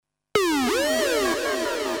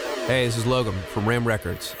Hey, this is Logan from Ram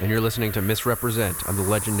Records, and you're listening to Missrepresent on the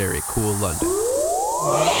legendary Kool London.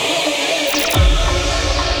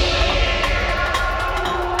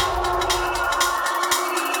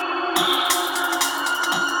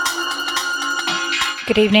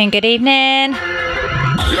 Good evening, good evening.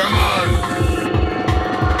 Yeah, man.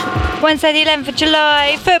 Wednesday the 11th of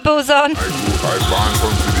July, football's on.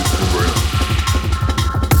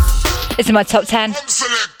 It's in my top 10.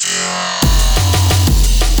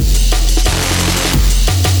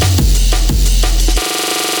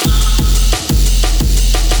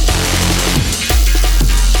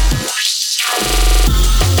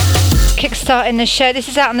 Kickstarting the show. This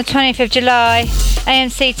is out on the 20th of July.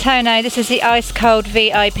 AMC Tono. This is the Ice Cold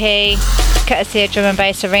VIP. Courtesy of Drum and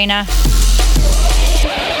Bass Arena.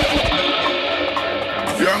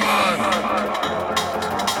 Yeah, man.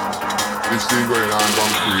 This thing going on from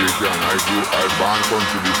creation. I born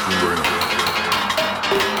country this thing going on.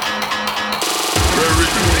 Very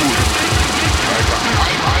good.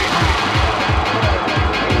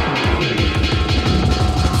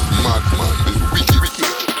 Madman, this wicked.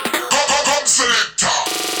 Selector.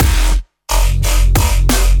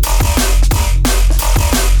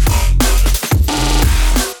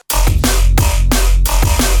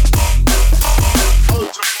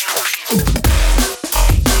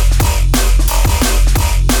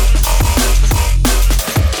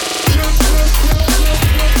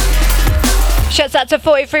 Shouts out to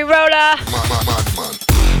 43 Roller. Madman.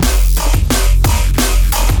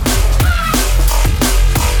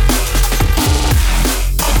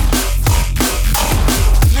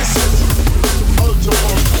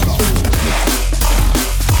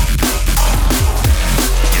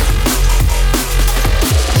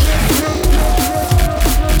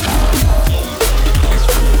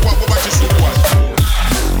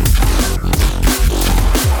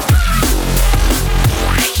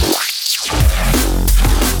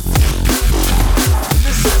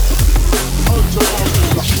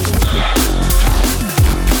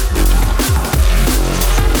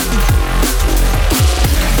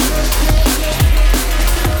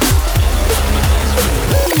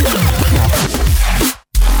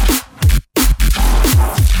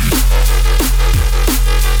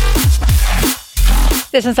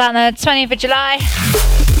 This one's out on the 20th of July.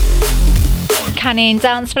 Canyon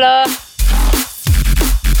Dance Floor.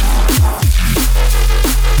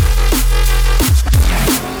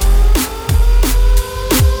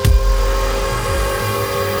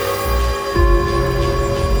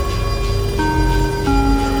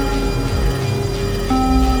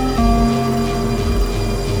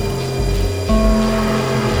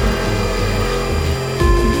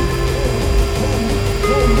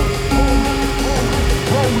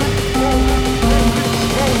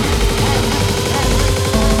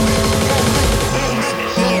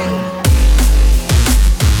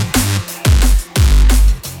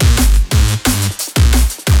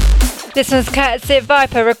 This one's courtesy of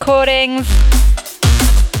Viper Recordings.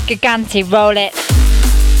 Giganti, roll it.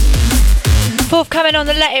 Forthcoming on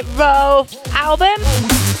the Let It Roll album.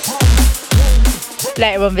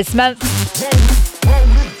 Later on this month.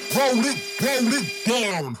 Roll it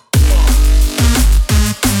down.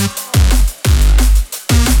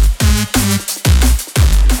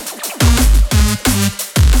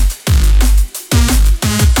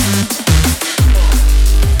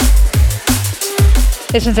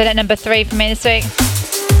 This one's in at number 3 for me this week.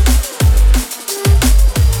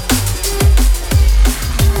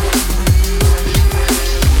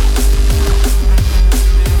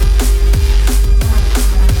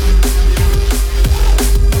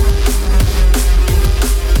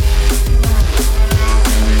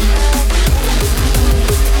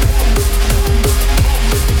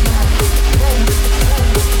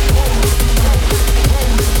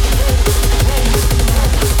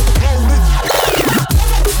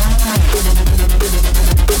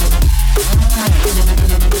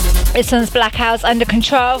 This one's Black House Under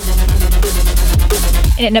Control.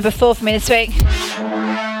 In at number 4 for me this week.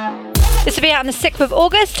 This will be out on the 6th of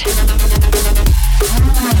August.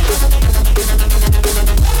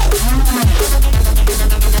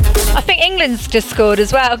 I think England's just scored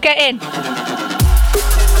as well. Get in.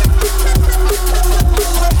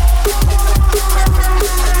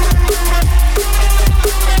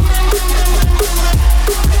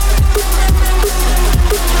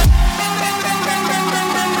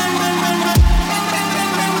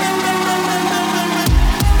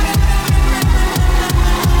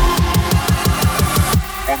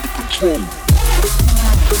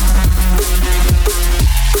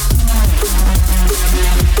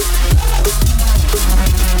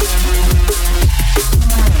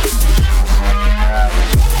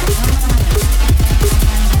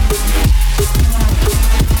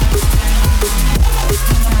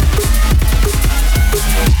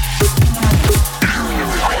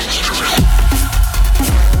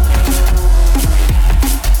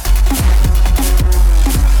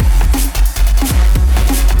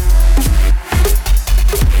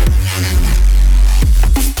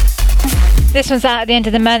 This one's out at the end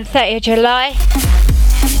of the month, 30th of July.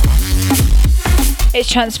 It's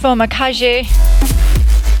Transformer Kaju.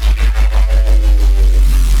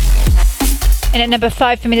 And at number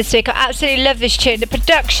 5 for me this week. I absolutely love this tune. The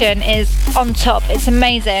production is on top. It's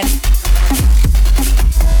amazing.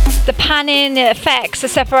 The panning, the effects, the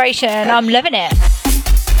separation. I'm loving it.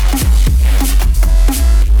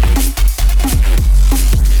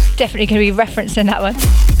 Definitely going to be referencing that one.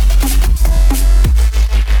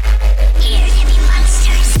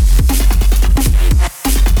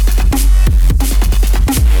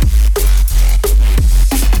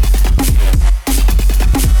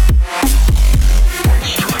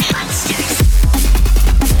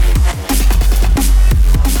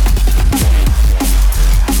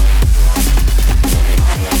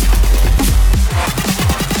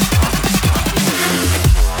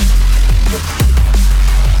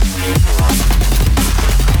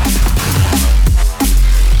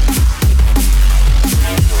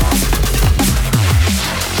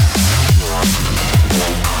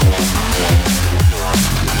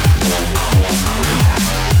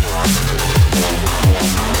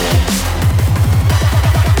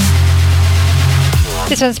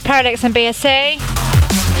 This one's Paradox and BSC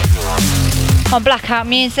on Blackout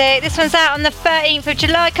Music. This one's out on the 13th of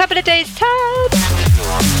July, a couple of days' time.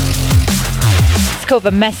 It's called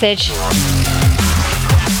The Message.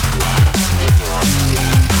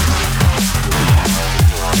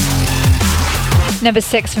 Number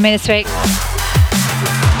 6 for me this week.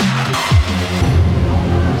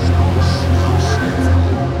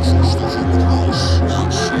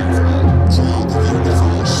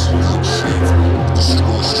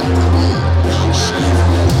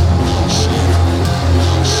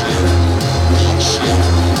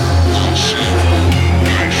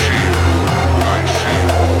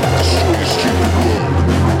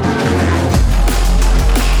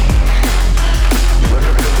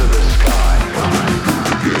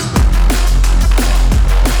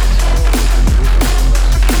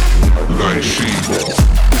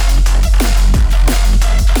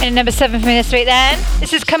 And number 7 for me this week then.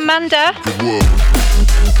 This is Commander.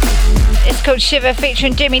 It's called Shiver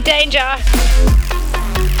featuring Jimmy Danger.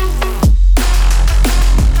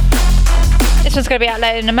 This one's going to be out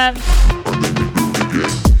later in the month.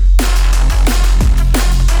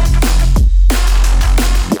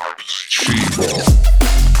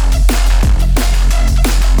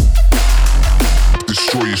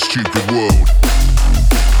 Destroy your stupid world.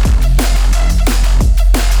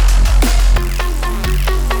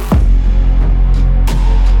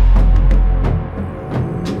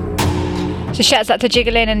 So shouts out to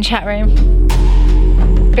Jiggling in the chat room.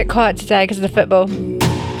 A bit quiet today because of the football.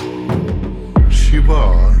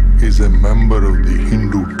 Shiva is a member of the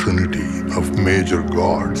Hindu trinity of major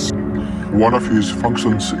gods. One of his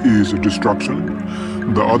functions is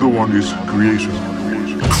destruction, the other one is creation.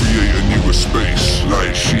 Create a newer space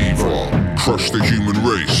like Shiva. Crush the human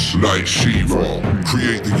race like Shiva.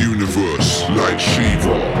 Create the universe like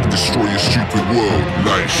Shiva. Destroy your stupid world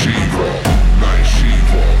like Shiva. Like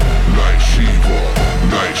Shiva. Like Shiva.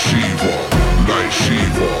 Like Shiva. Like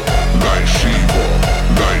Shiva. Like Shiva.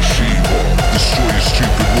 Like Shiva. Destroy your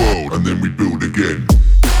stupid world and then we build again.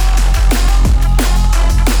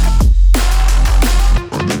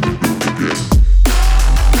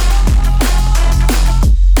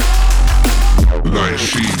 Like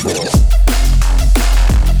Shiva.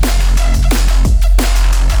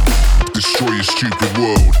 Destroy your stupid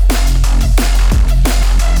world.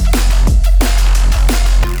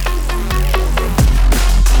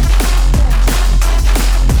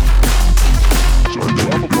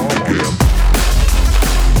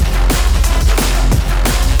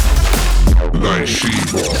 Like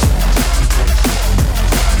Shiva.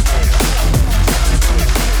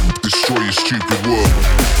 Destroy your stupid world.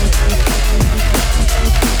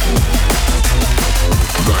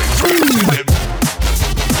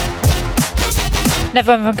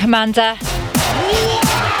 Another one from Commander.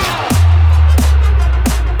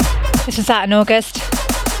 This was out in August.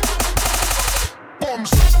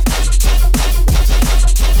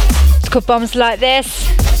 It's called Bombs Like This.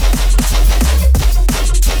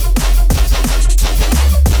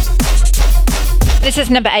 This is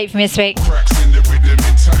number 8 for me this week.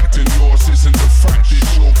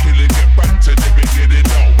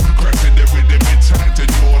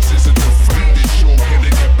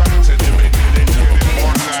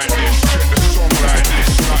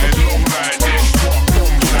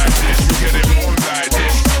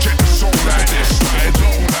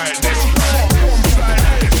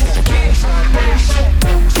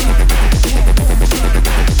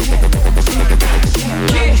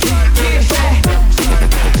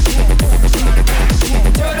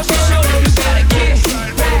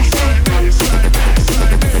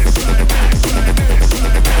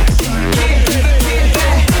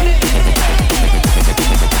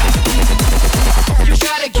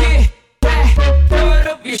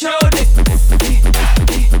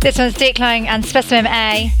 This one's Decline and Specimen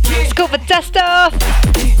A. It's called The Dust Off.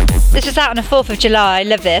 This was out on the 4th of July.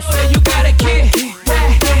 Love this.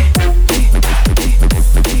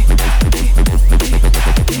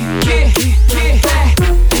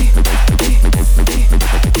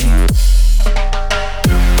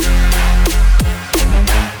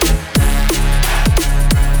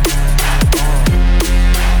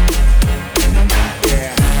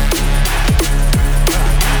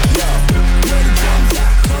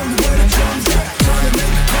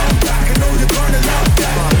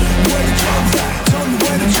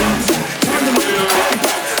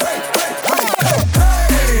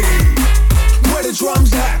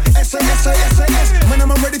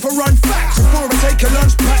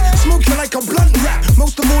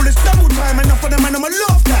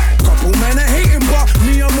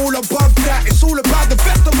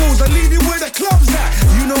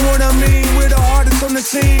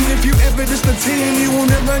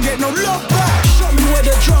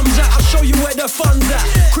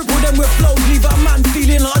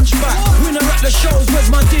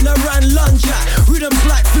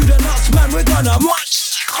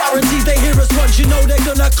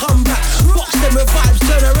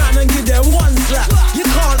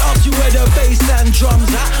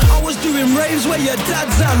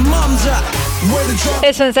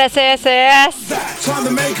 This one's SAS.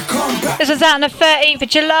 This one's out on the 13th of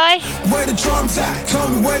July. Where the drums at? Tell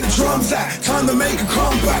me where the drums at. Time to make a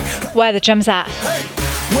comeback. Where the drums at? Hey,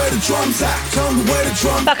 where the drums at? Tell me where the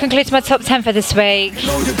drums. That concludes my top 10 for this week.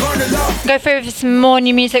 Know you're gonna love. Go through with some more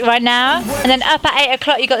new music right now. And then up at 8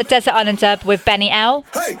 o'clock you got the Desert Island dub with Benny L.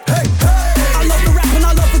 Hey, hey, hey. I love the rap and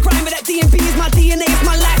I love the grind, but that DNB is my DNA, it's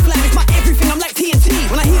my lifeline, it's my everything. I'm like TNT.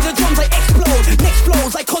 When I hear the drums I explode. Next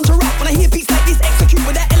flows I conjure up. When I hear beats like this execute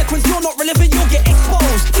with that eloquence, you're not relevant, you'll get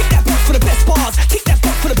exposed. Tick that box for the best bars, tick that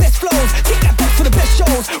box for the best flows, tick that box for the best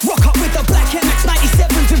shows. Rock up with the black MX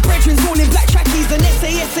 97s with brethren all in black trackies and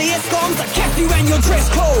SAS bombs. I kept you and your dress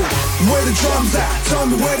code. Where the drums at? Tell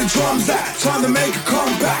me where the drums at. Time to make a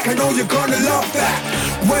comeback. I know you're gonna love that.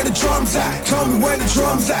 Where the drums at? Tell me where the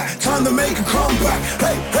drums at. Time to make a comeback.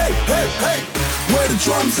 Hey, hey, hey, hey. Where the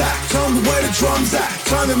drums at? Tell me where the drums at.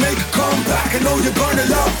 Time to make a comeback. I know you're gonna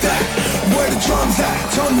love that. Where the drums at?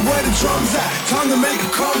 Tell me where the drums at. Time to make a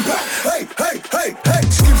comeback. Hey, hey, hey, hey.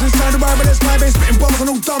 Skips inside the rhyme, but that's my base spitting bombs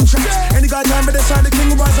on all dumb tracks. Any guy time but decide the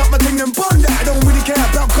king will rise up my king and bun that. I don't really care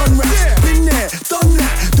about gun raps. Been there, done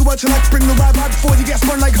that. Do what you like, bring the rhyme out before you get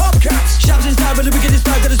spun like hubcaps. Shouts inside with the biggest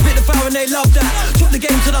vibe, gotta spit the fire and they love that. Took the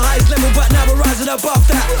game to the highest level, but now we're rising above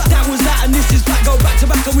that. That was that and this is back, go back to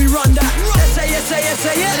back and we run that.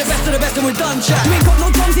 The best of the best and we're done, chat. You ain't got no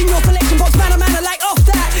drums in your selection box, man, I like off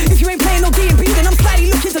that. If you ain't playing no D&B, then I'm slightly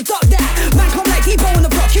looking to duck that. Man, come like Debo on the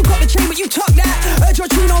block, you got the chain but you tuck that. Heard your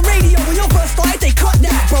tune on radio, when your first started, they cut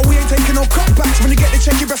that. Bro, we ain't taking no cutbacks, when you get the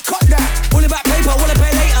check, you best cut that. All about paper, wanna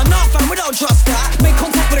pay later, nah fam, we don't trust that. Make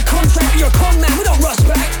contact with a contract, you're a con man, we don't rush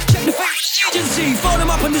back. Check the fake agency, phone them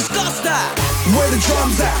up and discuss that. Where the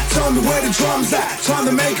drums at? Tell me where the drums at. Time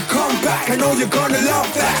to make a comeback. I know you're gonna love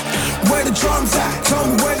that. Where the drums at? Tell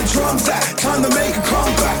me where the drums at. Time to make a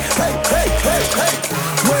comeback. Hey, hey, hey, hey.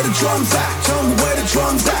 Where the drums at? Tell me where the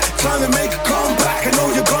drums at. Time to make a comeback. I know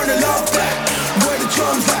you're gonna love that. Where the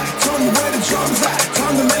drums at? Tell me where the drums at.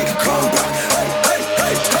 Time to make a comeback. Hey, hey,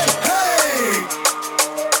 hey, hey, hey.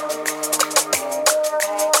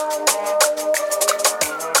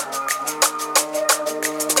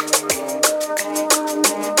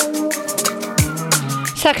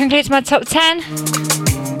 So that concludes my top 10.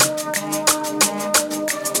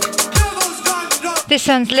 This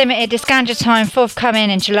one's limited, it's Ganja Time,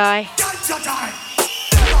 forthcoming in July.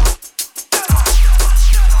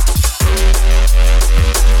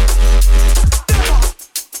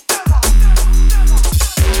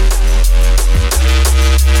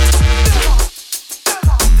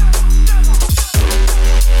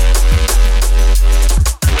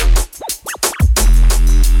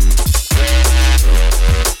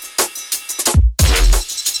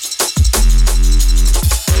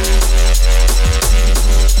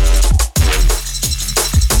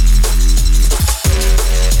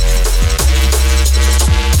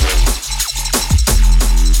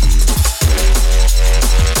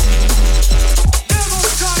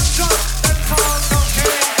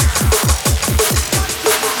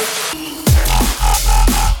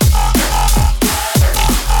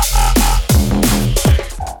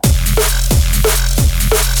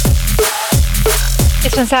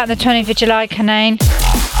 This one's out on the 20th of July, Canaan.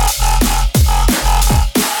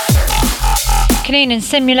 Canaan and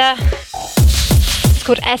Simula. It's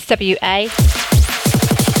called SWA.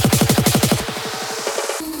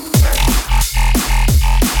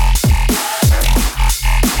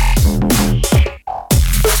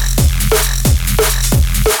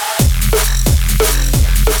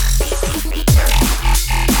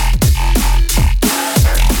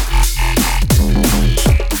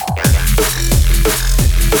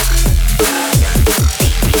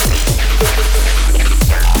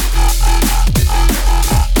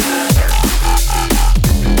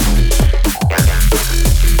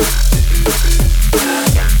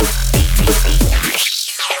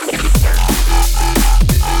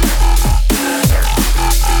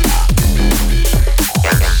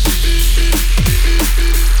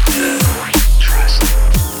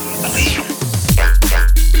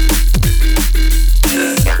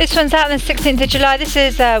 one's out on the 16th of July. This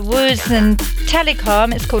is Wooz and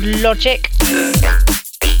Telecom. It's called Logic.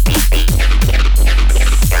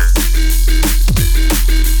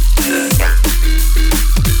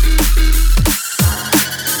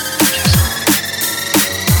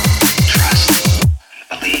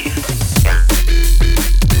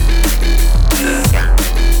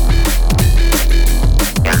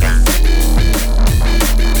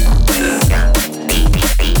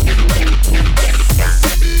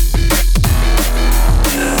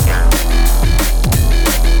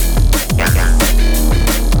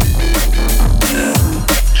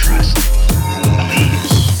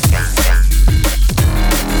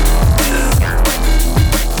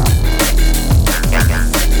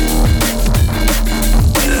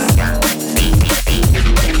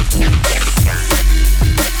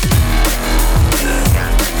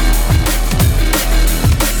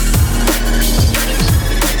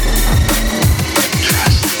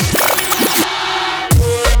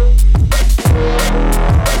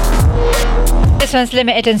 This one's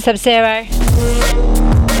Limited and Sub-Zero.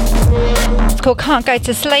 It's called Can't Go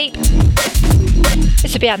to Sleep.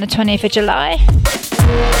 This will be out on the 20th of July.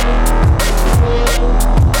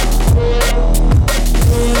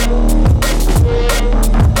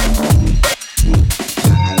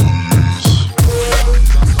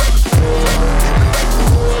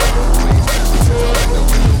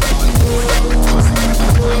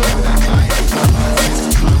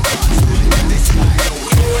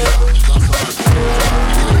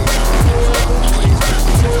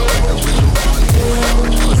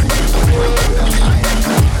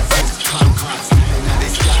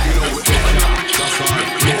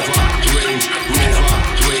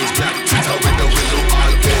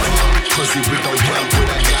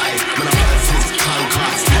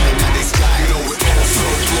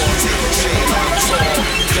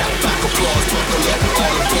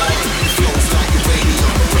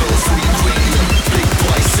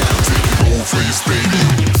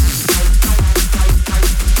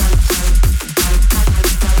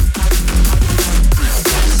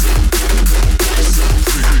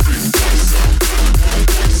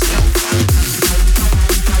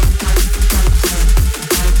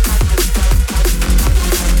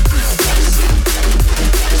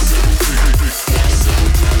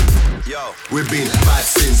 We've been bad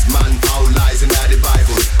since man found lies in the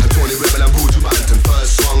Bible. And Tony Rebel and Buju Banton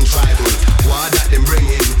first song tribal. Why that them bring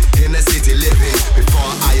in the city living.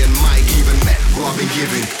 Before Iron Mike even met Robin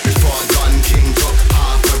Giving. Before Don King took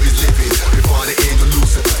half of his living. Before the angel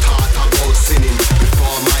Lucifer taught about sinning.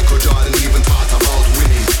 Before Michael Jordan even taught about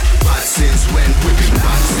winning. Bad since when? We've been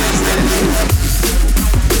bad since then.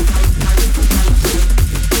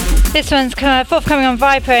 This one's forthcoming on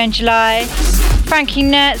Viper in July. Frankie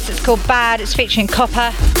Nertz, it's called Bad, it's featuring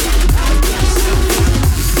Copper.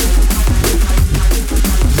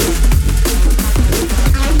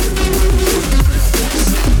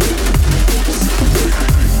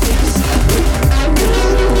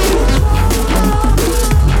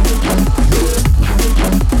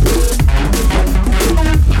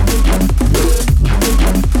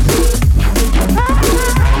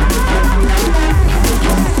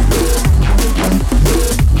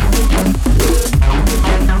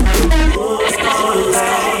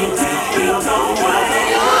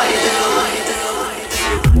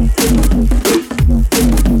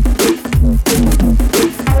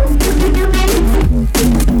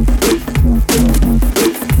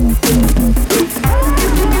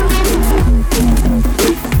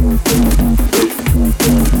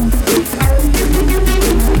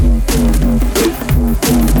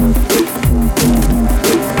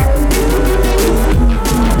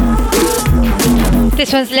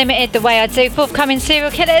 This one's Limited, The Way I Do, forthcoming Serial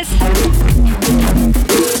Killers.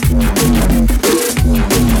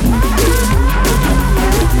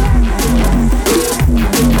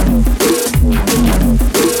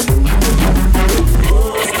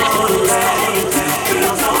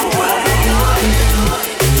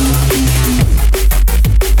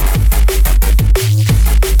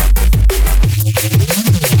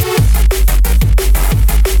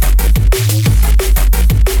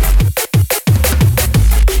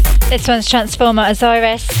 This one's Transformer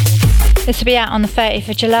Osiris. This will be out on the 30th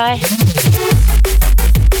of July.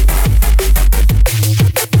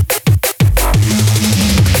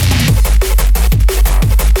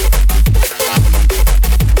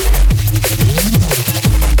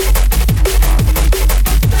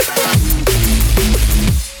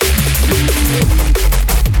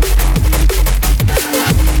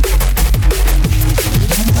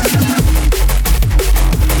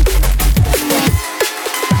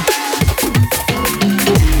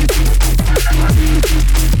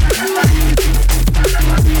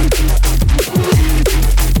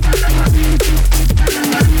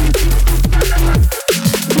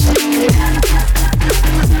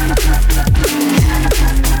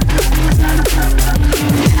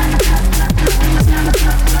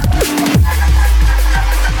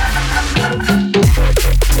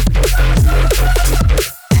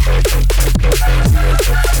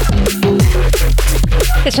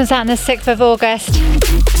 one's out on the 6th of August.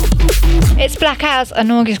 It's Black House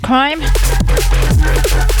and August Crime.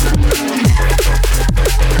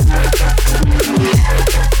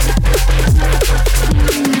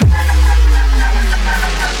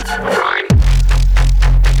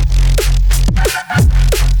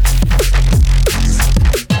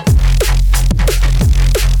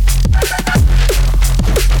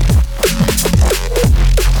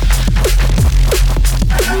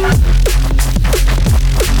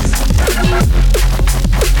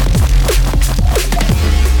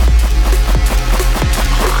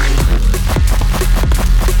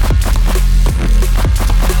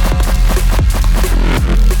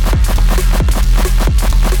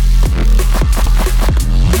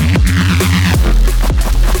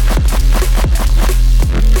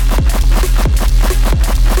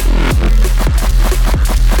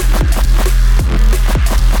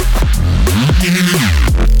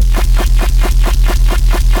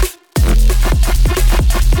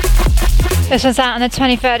 This one's out on the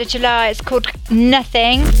 23rd of July. It's called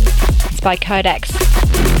Nothing. It's by Codex.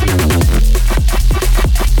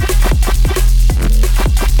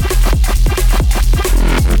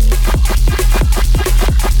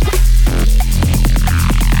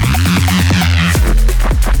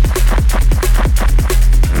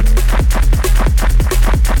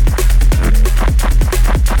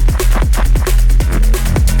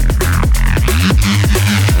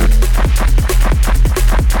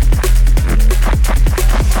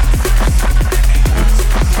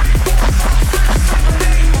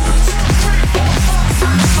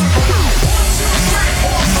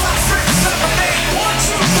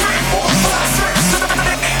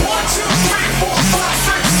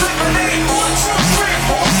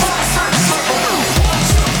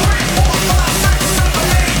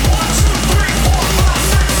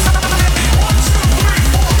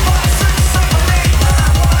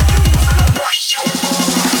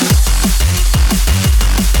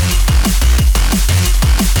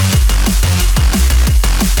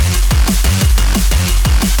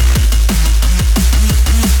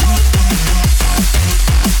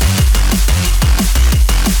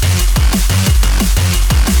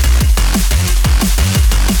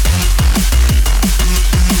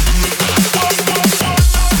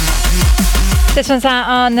 This one's out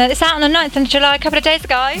on the 9th of July, a couple of days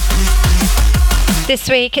ago. This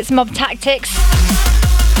week it's Mob Tactics.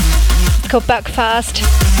 It's called Buckfast.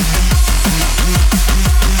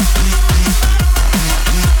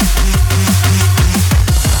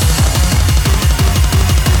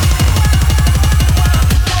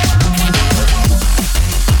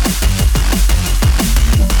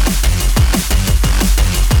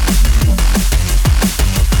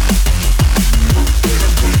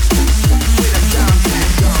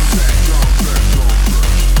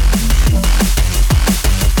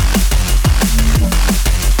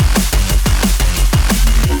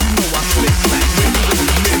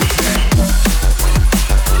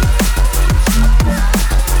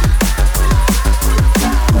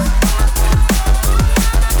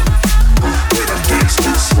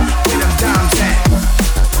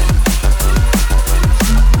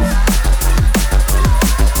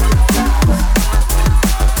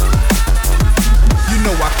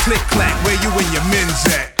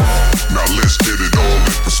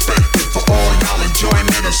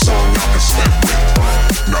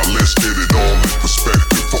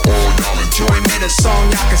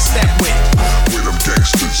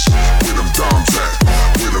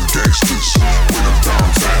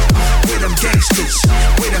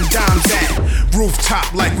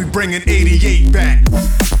 Bringing 88 back.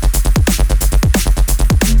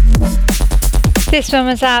 This one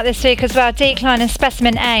was out this week as well. Decline and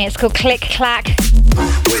Specimen A. It's called Click Clack.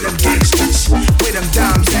 With them gangsters, with them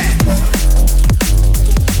dimes at.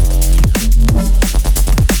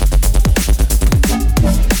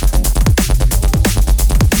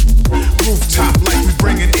 Rooftop like we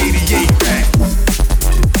bringing 88 back.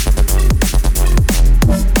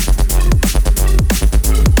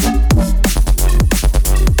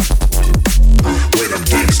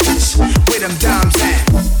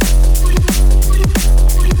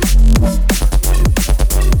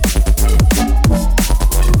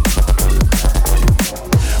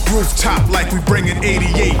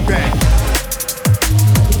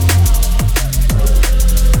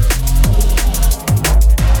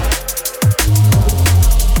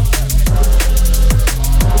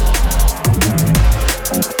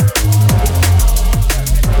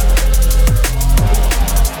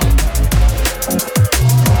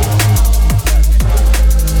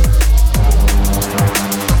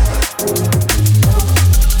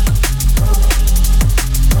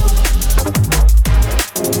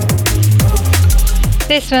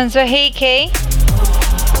 This one's Wahiki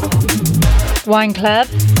Wine Club.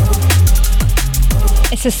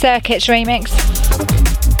 It's a Circuits remix.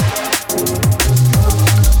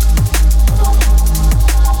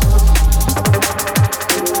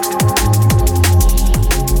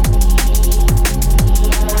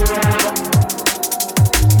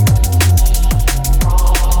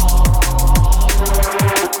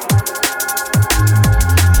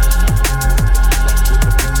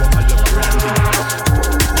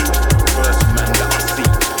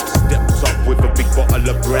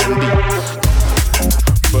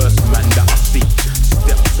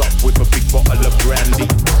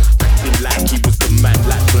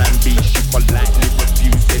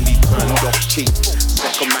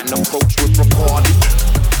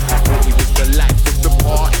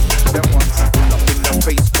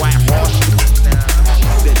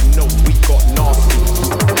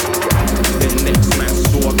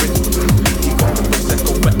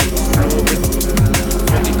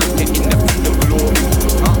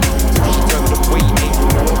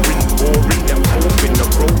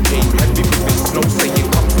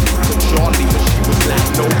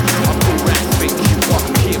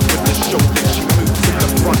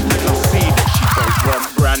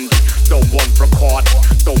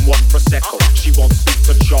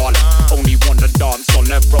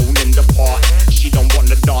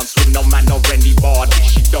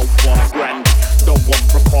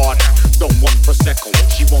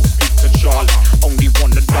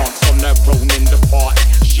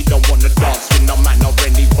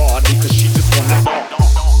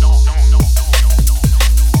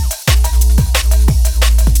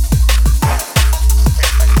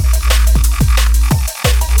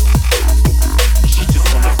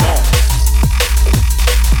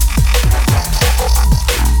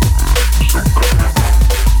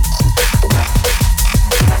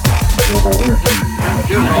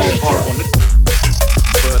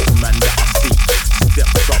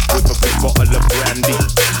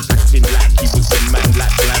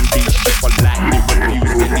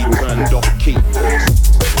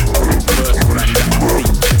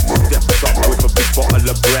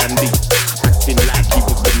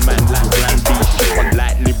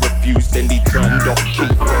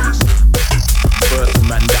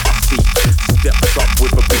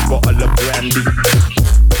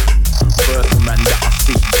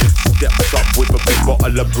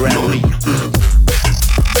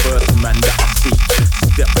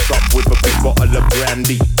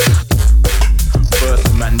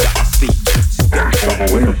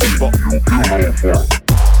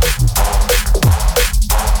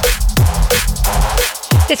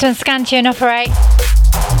 This one's Scan Tune Operate.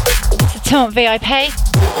 It's a Taunt VIP.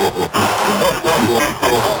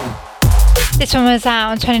 This one was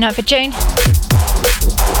out on 29th of June.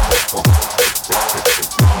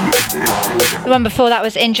 The one before that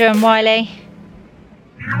was Indra and Wiley.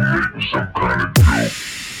 Some kind of deal.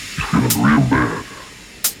 He's feeling real bad.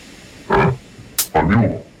 Huh? I knew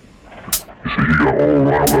him. You see, he got all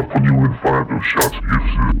riled up when you went fired those shots of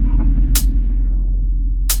gifts.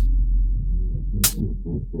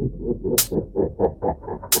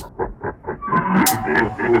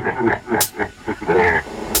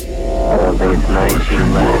 It's nice you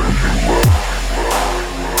left.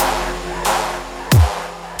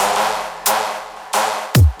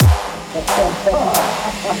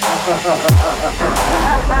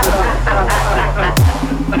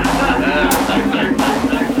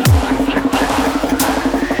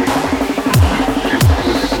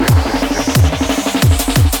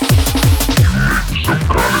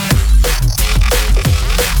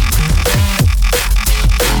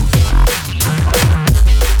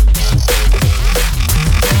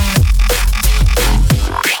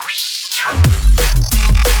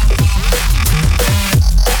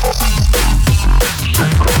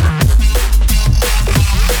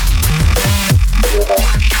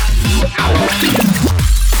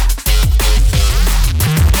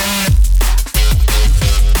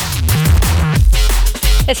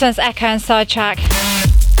 This one's Echo and Sidetrack.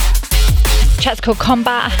 Track's called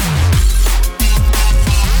Combat.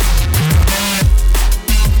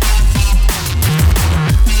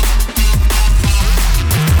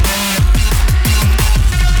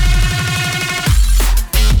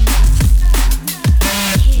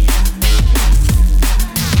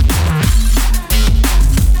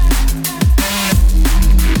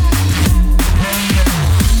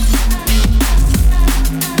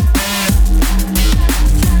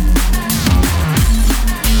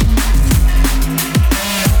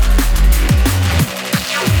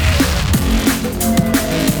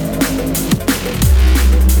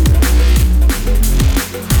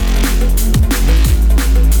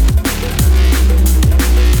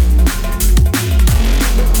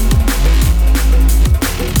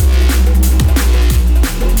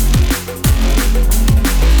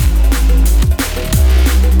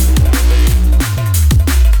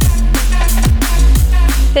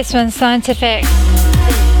 This one's scientific.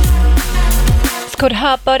 It's called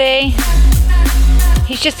Heart Body.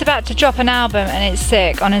 He's just about to drop an album and it's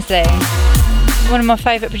sick, honestly. One of my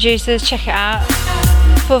favourite producers, check it out.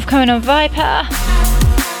 Forthcoming on Viper.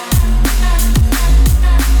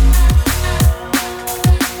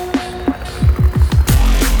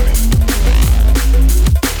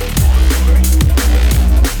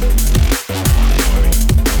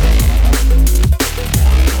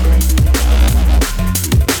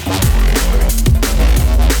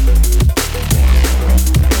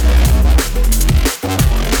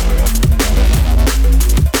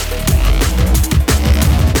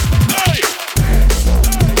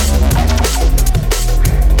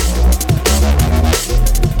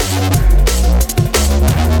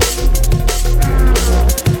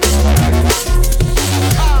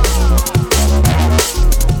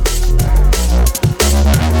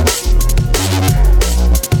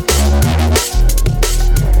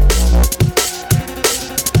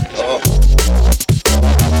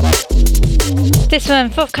 This one,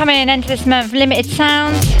 forthcoming end of this month, Limited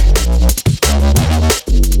Sound.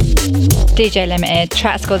 DJ Limited,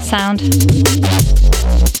 track's called Sound. We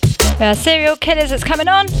have Serial Killers that's coming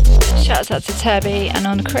on. Shouts out to Turby and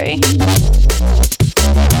on the crew.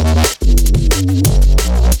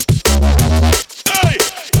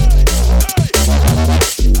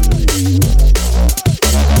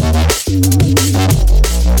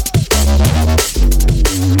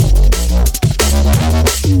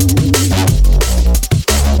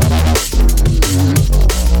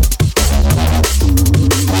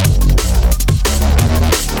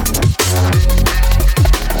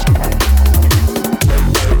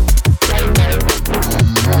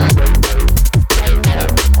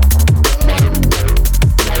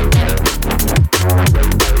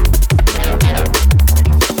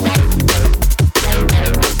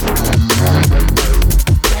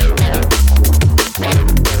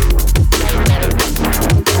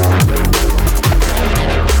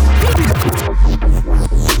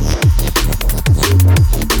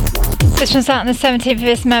 This one's out on the 17th of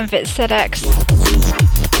this month, it's ZX.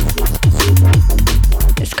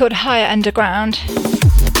 It's called Higher Underground.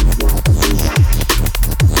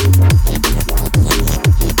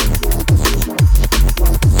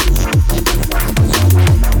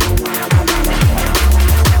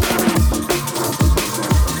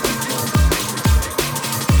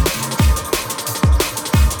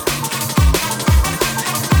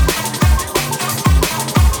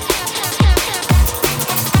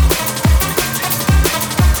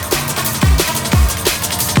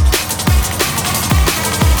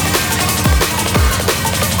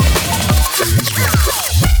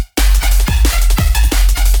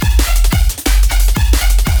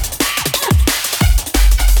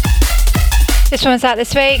 This one's out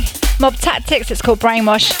this week. Mob Tactics, it's called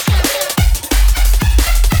Brainwash.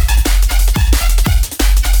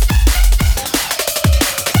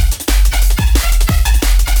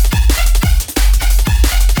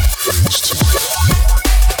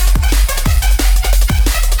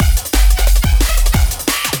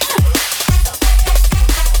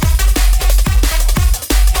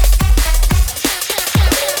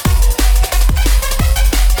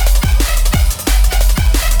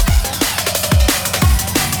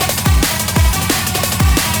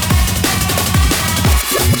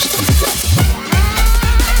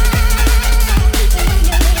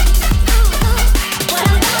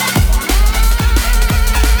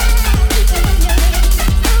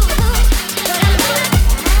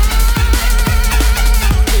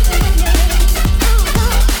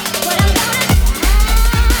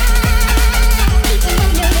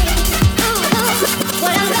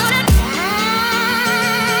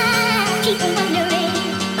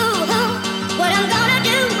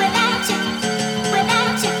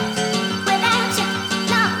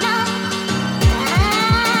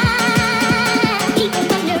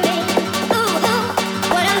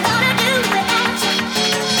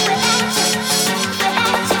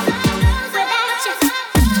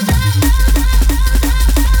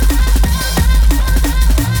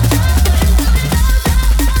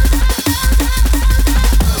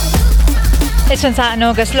 This one's out in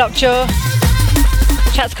August, Lockjaw.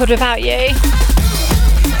 Chat's called Without You.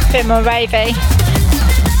 Bit more ravey.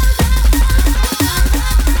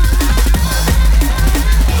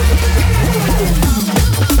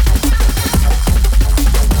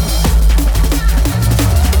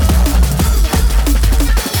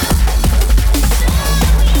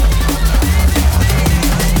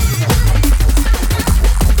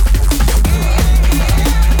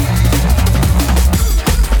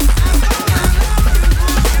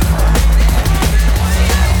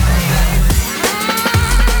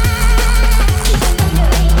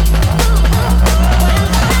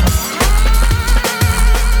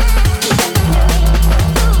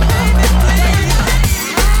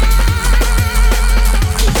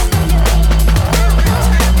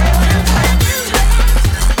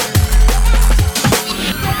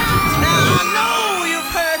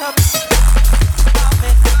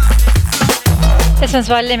 This one's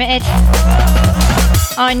by Limited.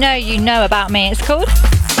 I Know You Know About Me, it's called.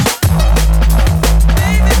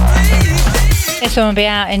 This one will be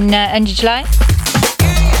out in end of July.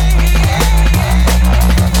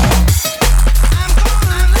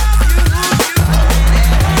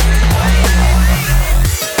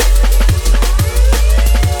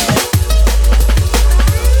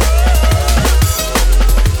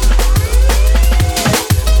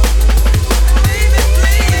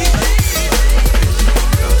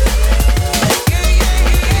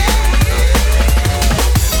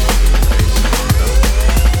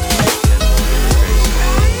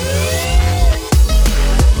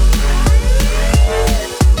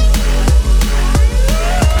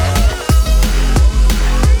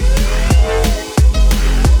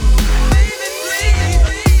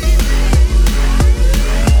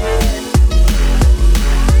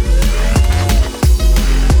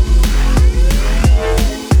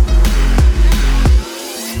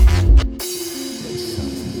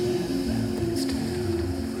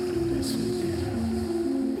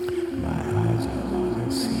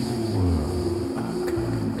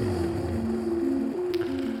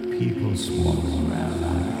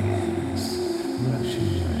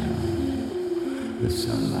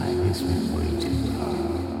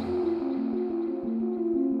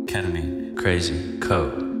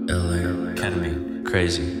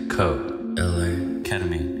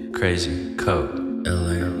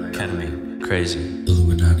 Crazy.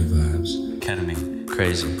 Illuminati vibes. Ketamine.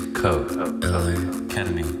 Crazy. Code. LA.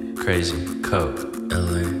 Ketamine. Crazy. Code.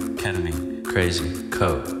 LA. Ketamine. Crazy.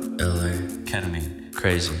 Code. LA. Ketamine.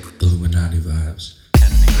 Crazy. Illuminati vibes.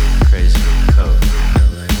 Ketamine. Crazy. Code.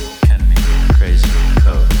 LA. Ketamine. Crazy.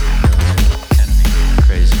 Code.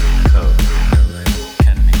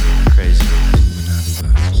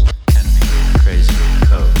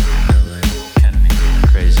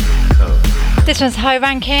 This one's high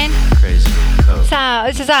ranking. Crazy. Code.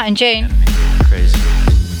 This is out in June. Ketamine. Crazy.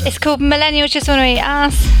 It's called Millennials Just Want to Eat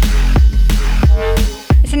Ass.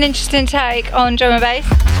 It's an interesting take on drum and bass.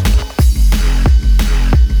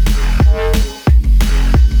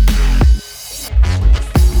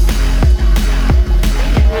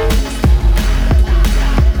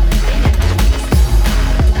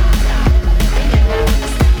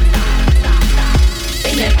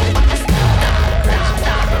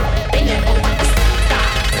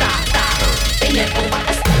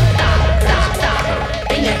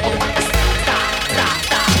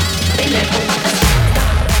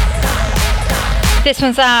 This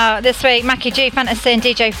one's out this week. Mackie G, Fantasy and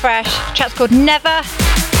DJ Fresh. The track's called Never.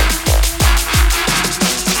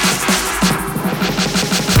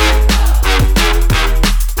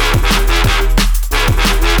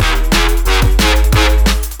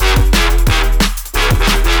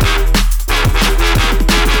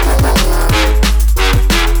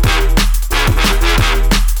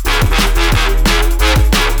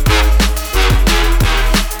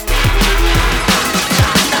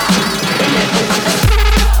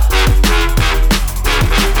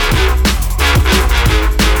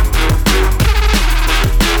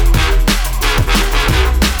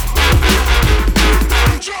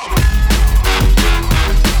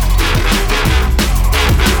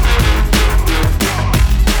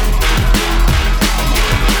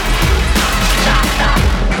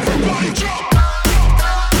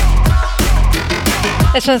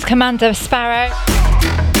 This one's Commander Sparrow.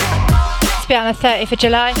 It's be out on the 30th of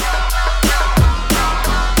July.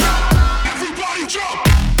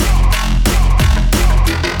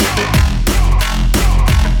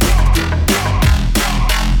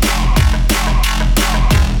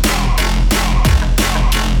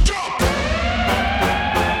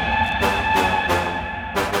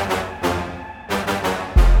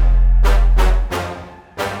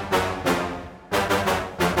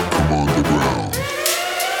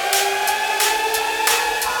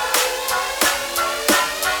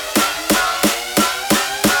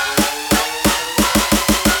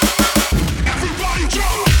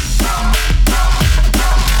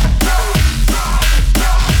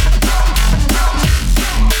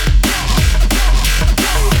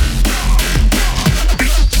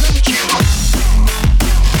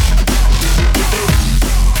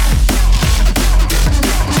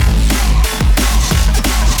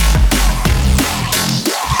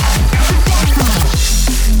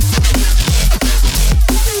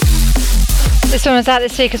 This one was out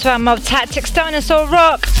this week as well. Mob Tactics, Dinosaur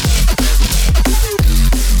Rock.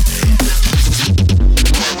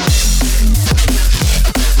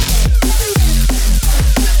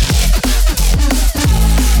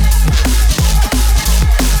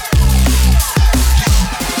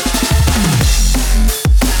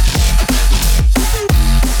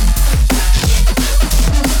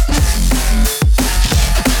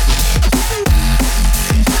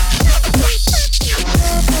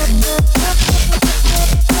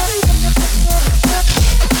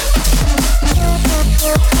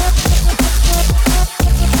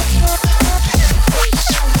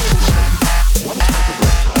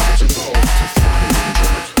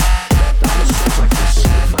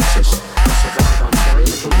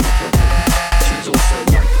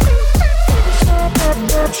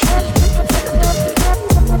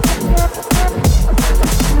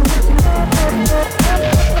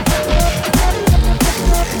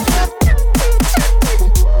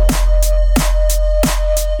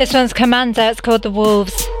 This one's Commando, it's called The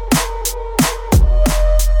Wolves.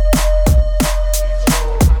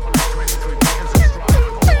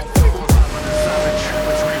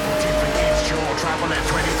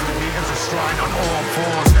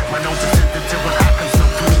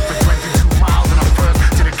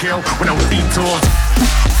 With no detours.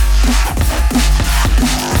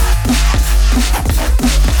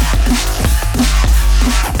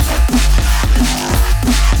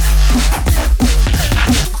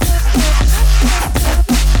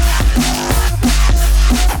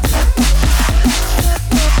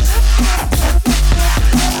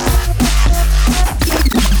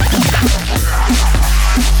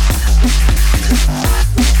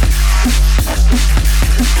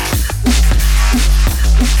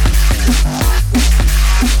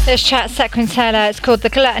 This track's Sequin Taylor, it's called The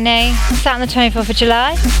Gluttony. It's out on the 24th of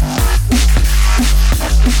July.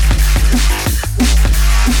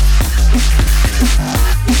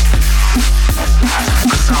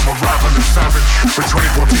 Cause I'm a ravenous savage with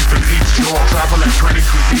 24 teeth in each jaw. Travel at 23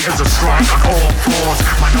 meters of stride on all fours.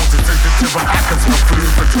 My nose is sensitive and I can smell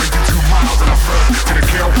food for 22 miles and I'm first to the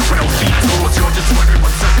kill with no detours. You're just 21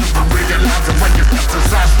 seconds from realizing when you step to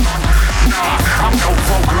disaster. Nah, I'm no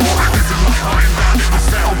folklore. This is like lying down in the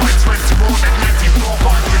cell by 20 more than 94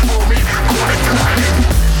 bars before me. Call it time.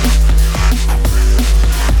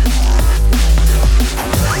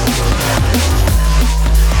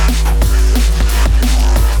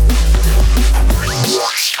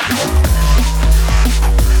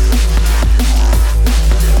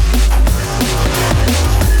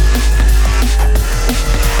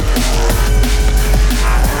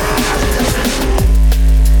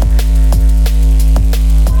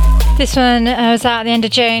 This one was out at the end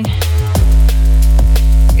of June.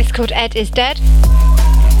 It's called Ed Is Dead.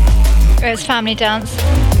 It's Family Dance.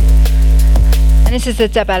 And this is the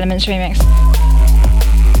Dub Elements remix.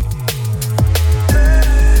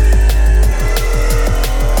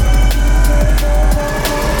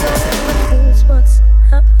 Here's what's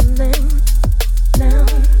happening now.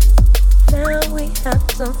 Now we have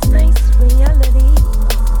to face reality.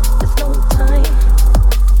 There's no time.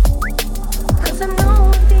 'Cause I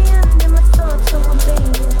know the end in my thoughts will be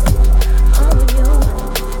all of you.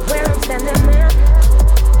 Where I'm standing at,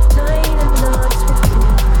 night and knots with you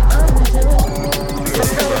undo.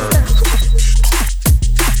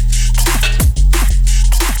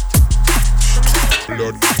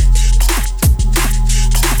 Blood.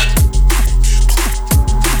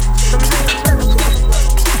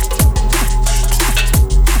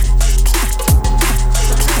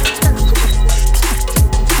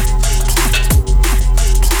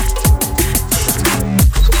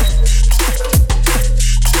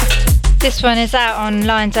 This one is out on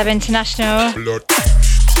Lion Dub International. Blood.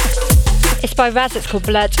 It's by Raz, it's called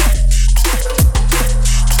Blood.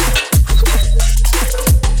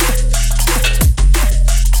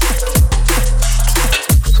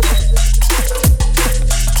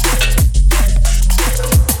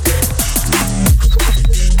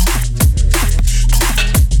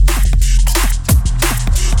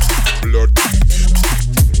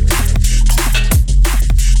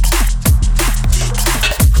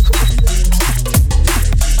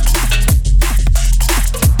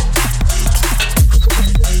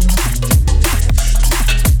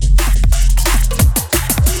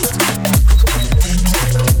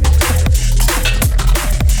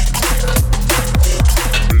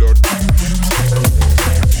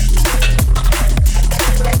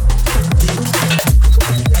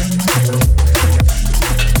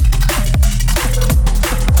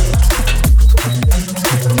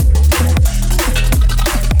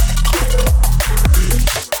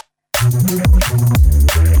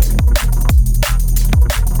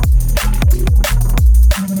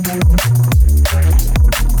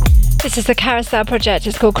 This is the Carousel project,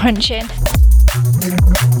 it's called Crunching.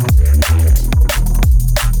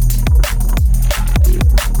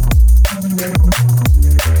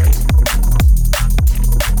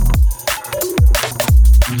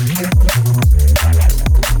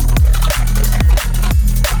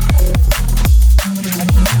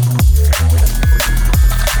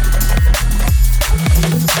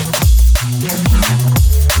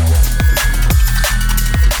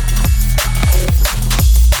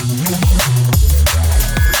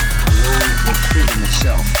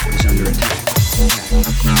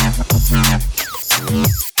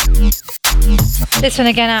 This one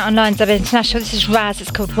again out on Lions Dub International. This is Raz,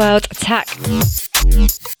 it's called World Attack. We're sorry,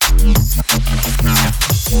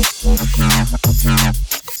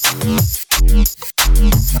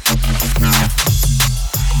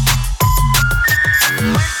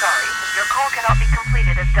 your call cannot be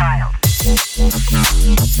completed as dialed.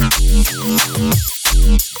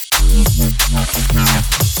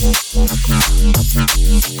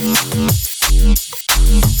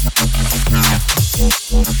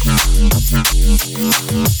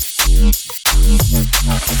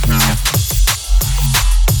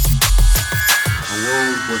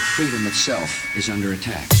 Freedom itself is under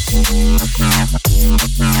attack.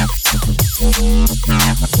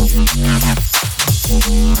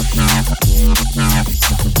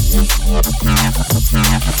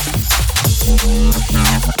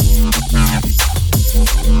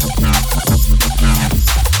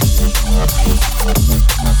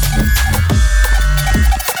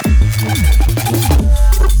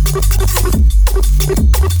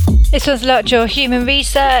 This one's Lockjaw Human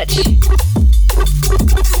Research.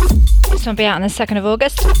 This one will be out on the 2nd of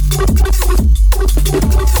August.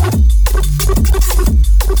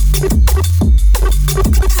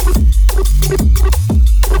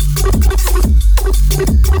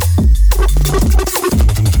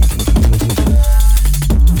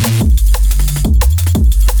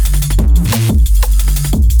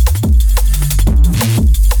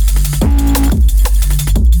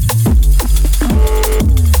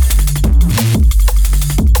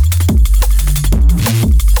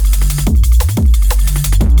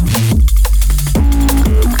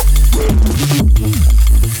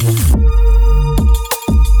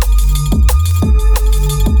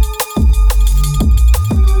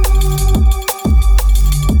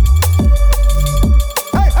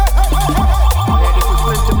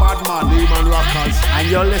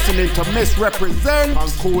 To Missrepresent on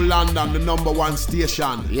Kool London, the #1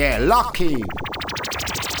 station. Yeah, lucky.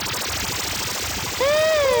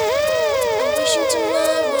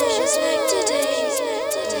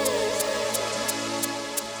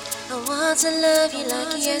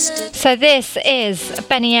 So this is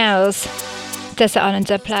Benny L's Desert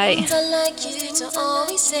Islander play.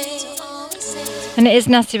 And it is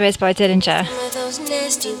Nasty Ways by Dillinger.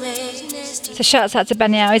 So shouts out to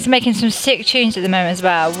Benny L. He's making some sick tunes at the moment as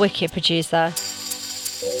well. Wicked producer.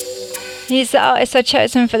 He's the artist I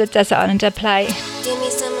chosen for the Desert Islander play.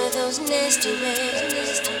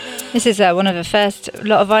 This is one of the first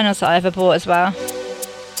lot of vinyls that I ever bought as well.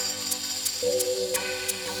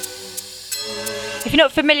 If you're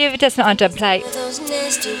not familiar with the Desert Islander play,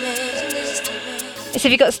 it's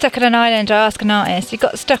if you got stuck on an island, I ask an artist, you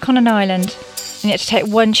got stuck on an island and you had to take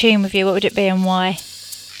one tune with you, what would it be and why?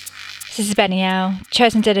 This is Benny L,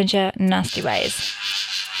 Chosen Dillinger, Nasty Ways.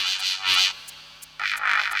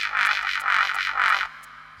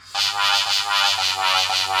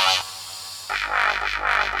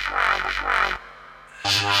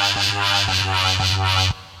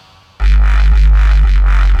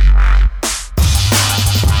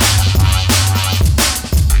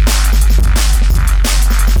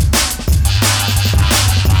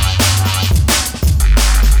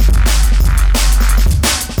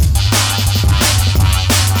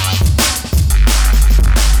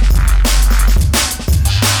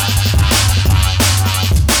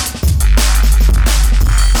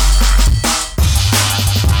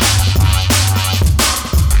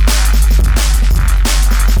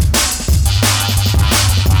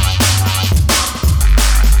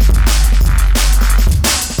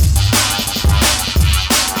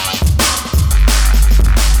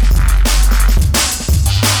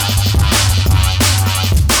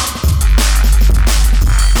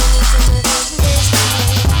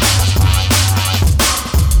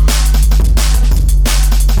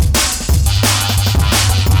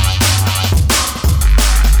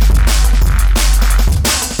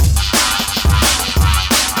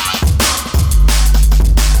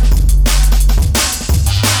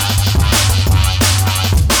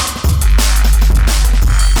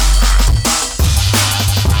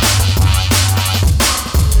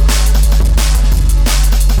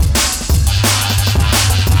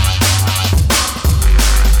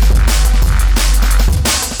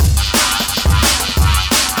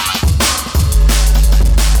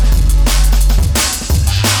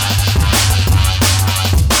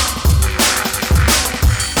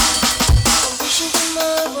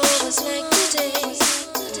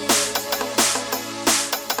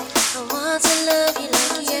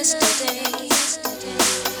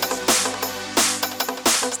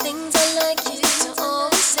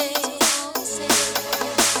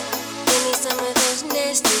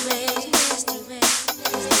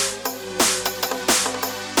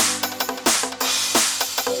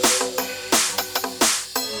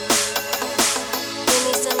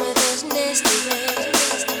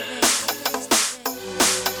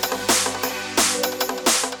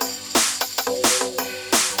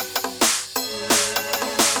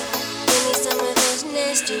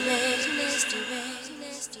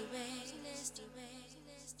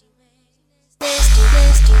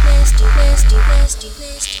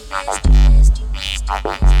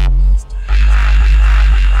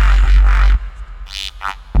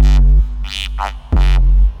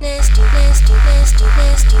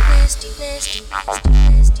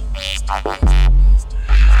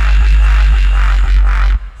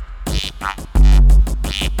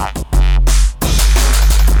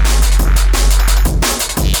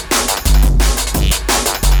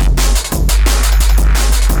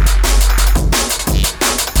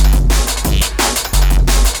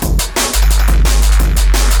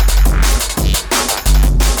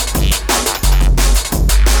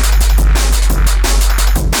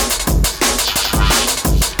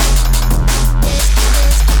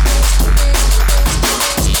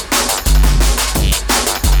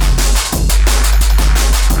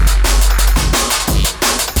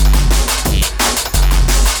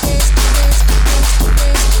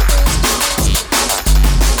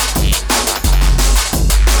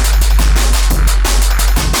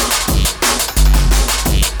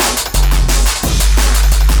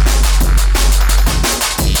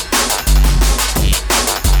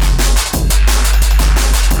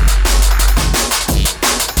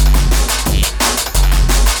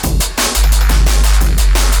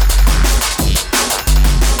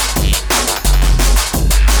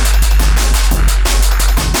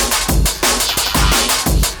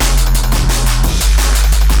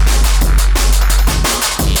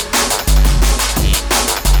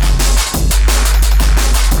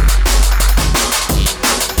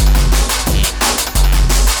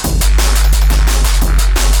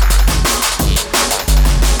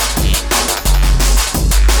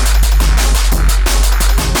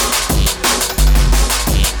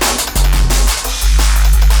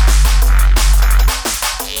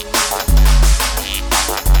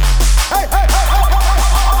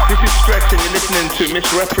 to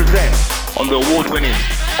Missrepresent on the award-winning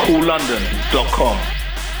CoolLondon.com.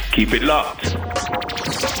 Keep it locked.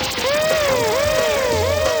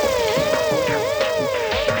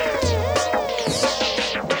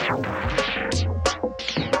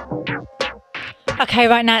 Okay,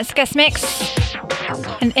 right now it's guest mix.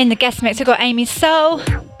 And in the guest mix we've got Amy Soul.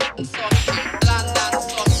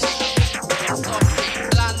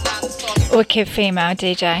 Wicked female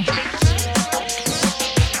DJ.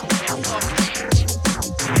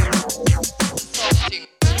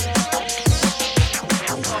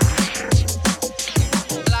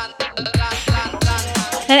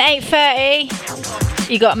 Then at 8:30,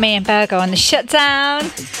 you got me and Virgo on the Shutdown.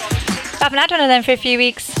 I haven't had one of them for a few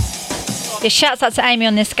weeks. Yeah, shouts out to Amy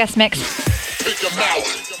on this guest mix.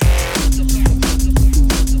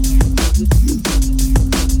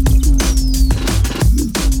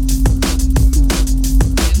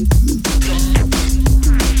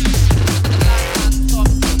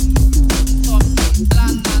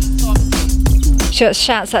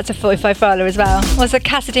 Shouts out to 45 Fowler as well. Also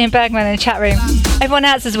Cassidy and Bergman in the chat room. Everyone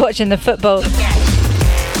else is watching the football.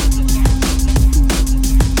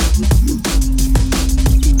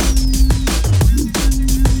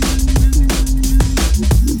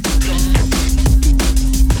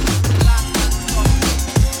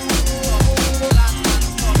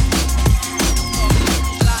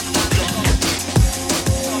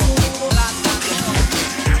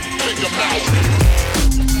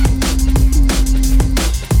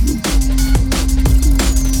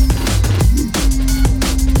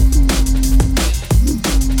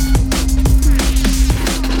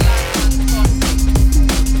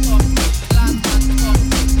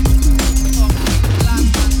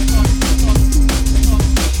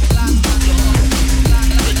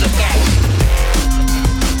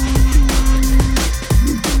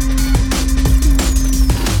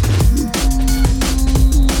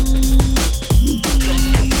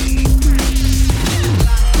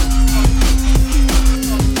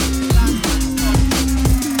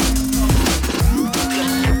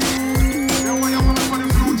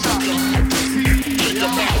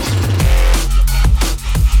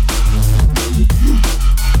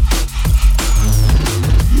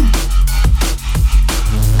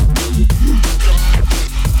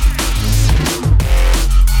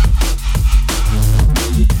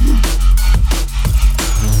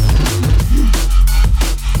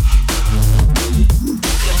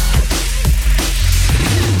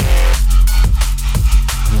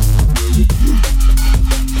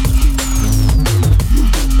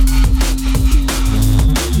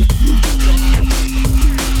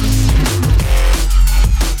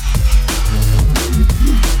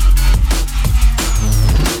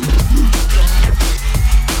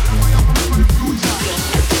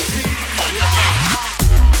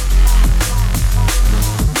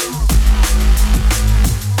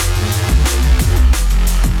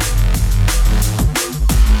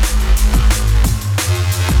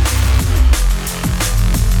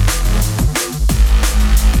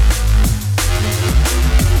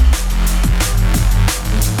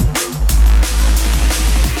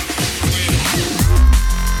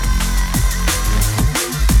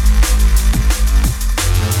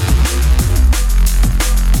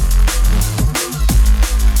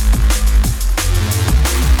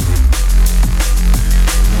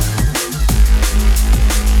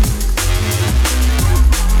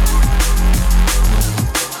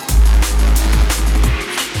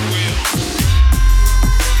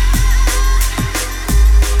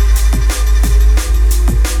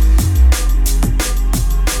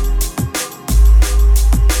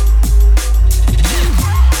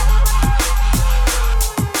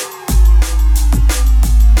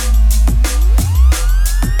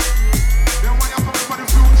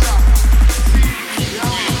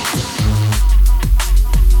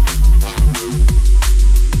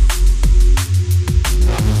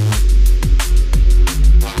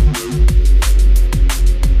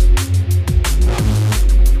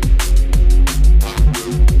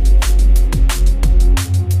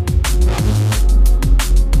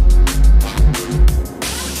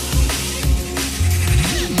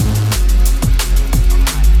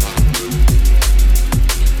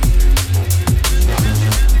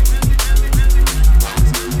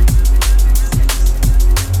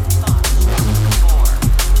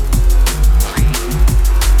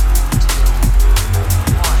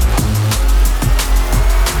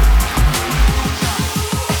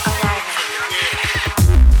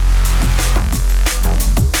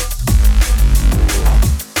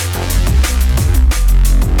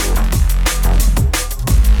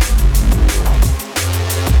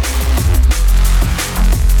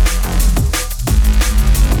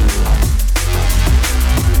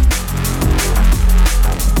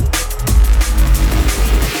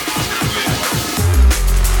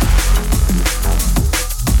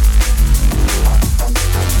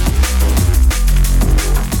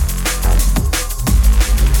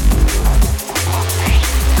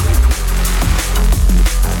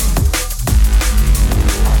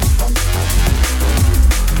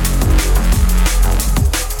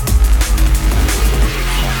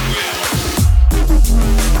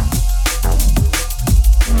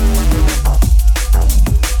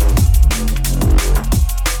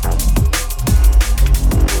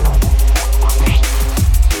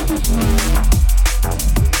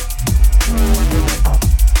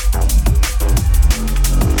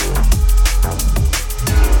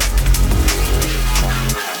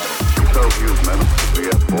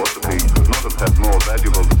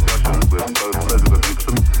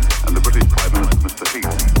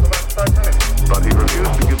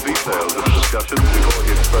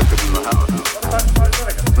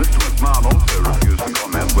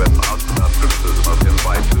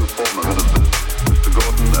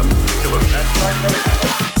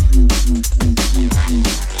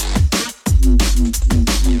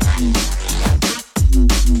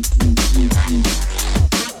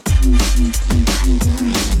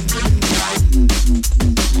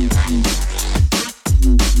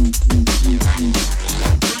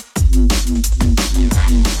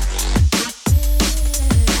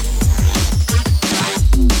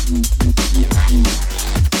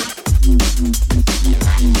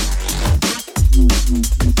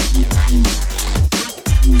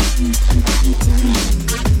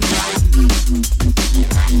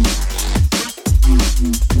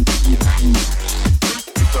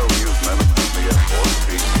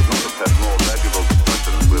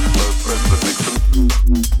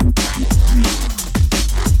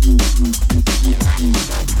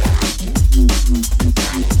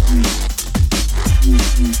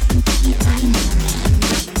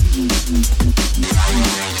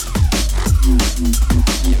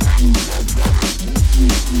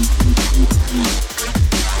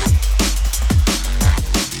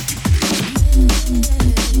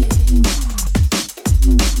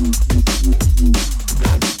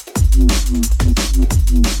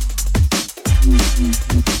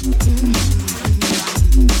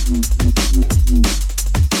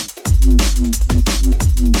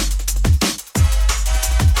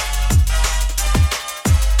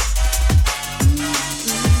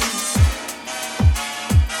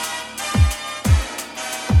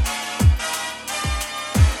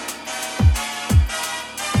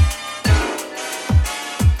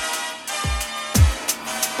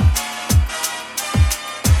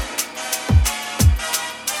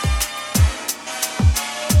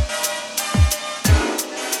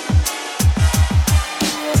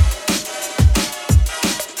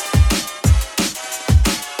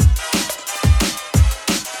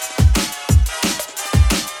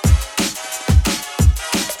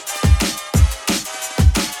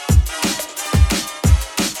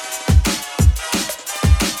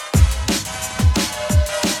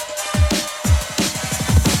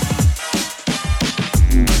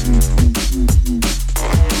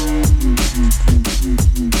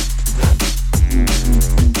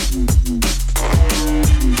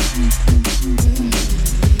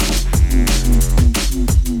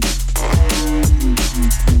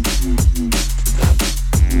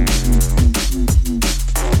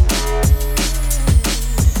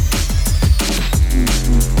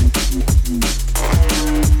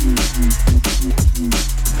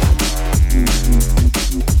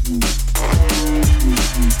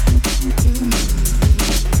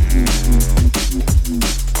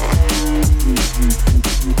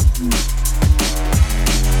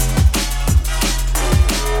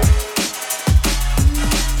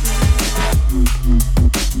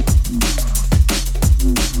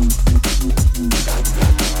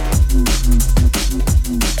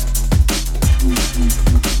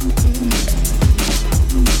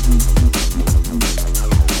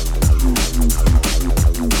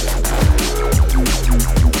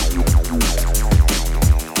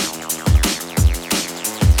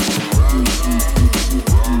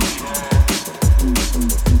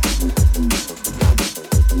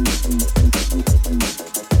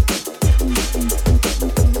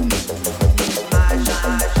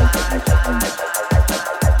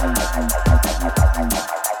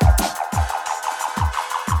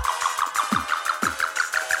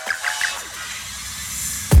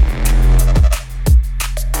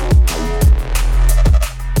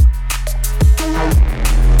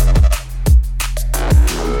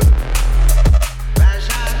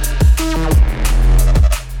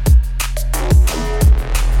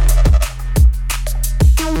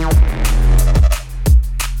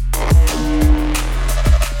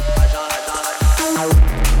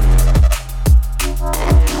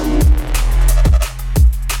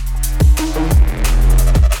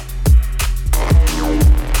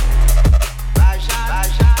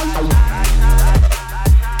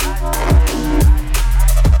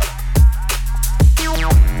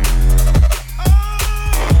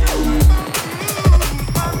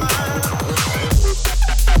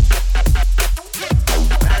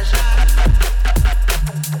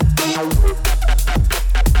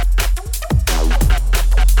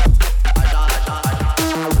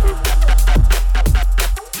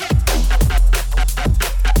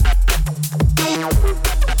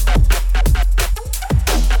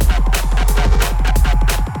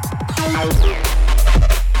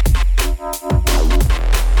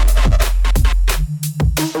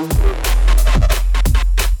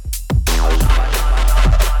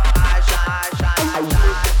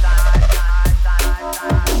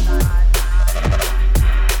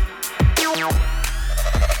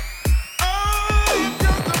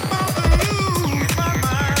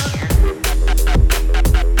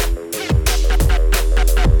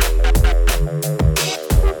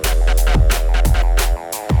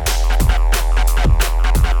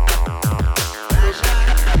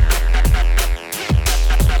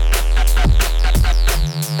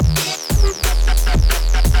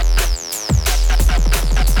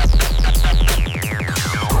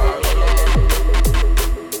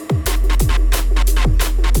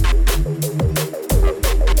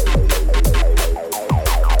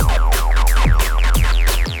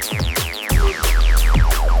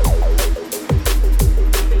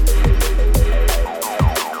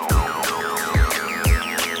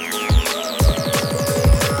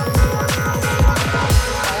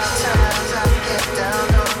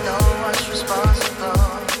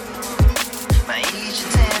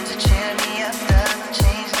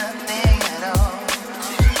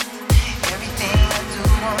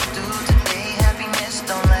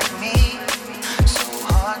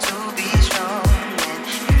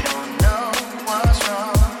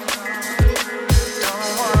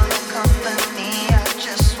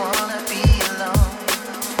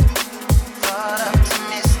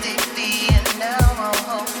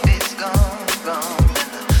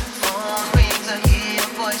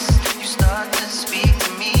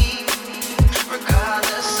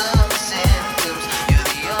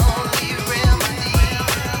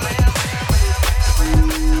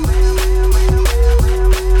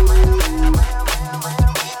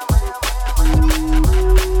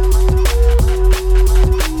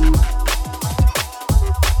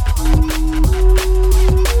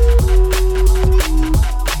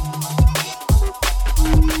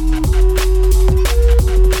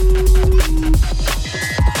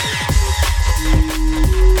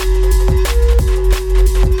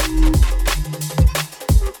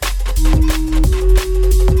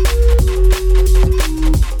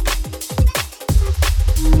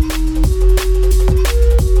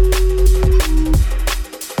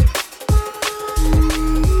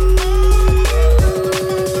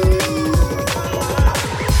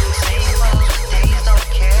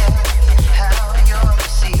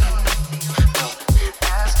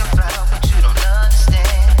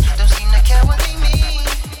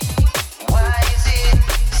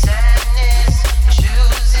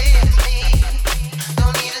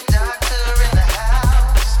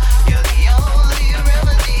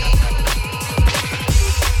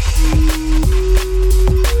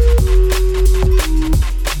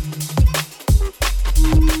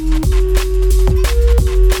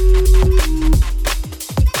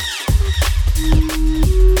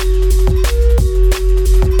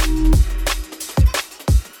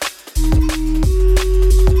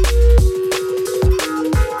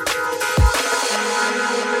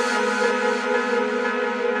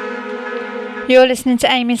 You're listening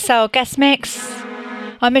to Amy's Soul Guest Mix.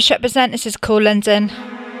 I Missrepresent, this is Kool London.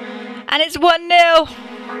 And it's 1-0.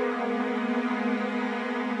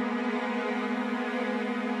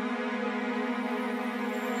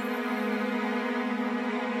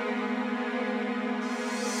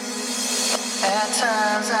 At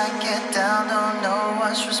times I get down, don't know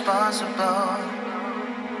what's responsible.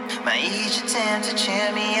 My each attempt to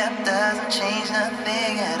cheer me up doesn't change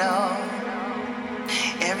nothing at all.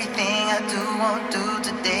 Everything I do won't do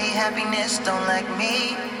today, happiness don't like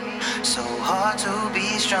me. So hard to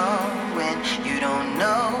be strong when you don't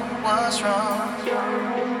know what's wrong.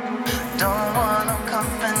 Don't want no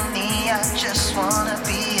company, I just wanna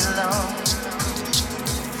be alone.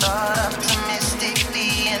 Thought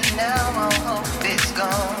optimistically and now I hope it's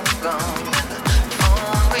gone. When the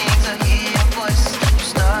phone rings I hear your voice, you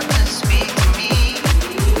start to speak to me.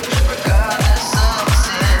 Regardless of the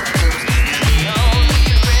symptoms, you're the only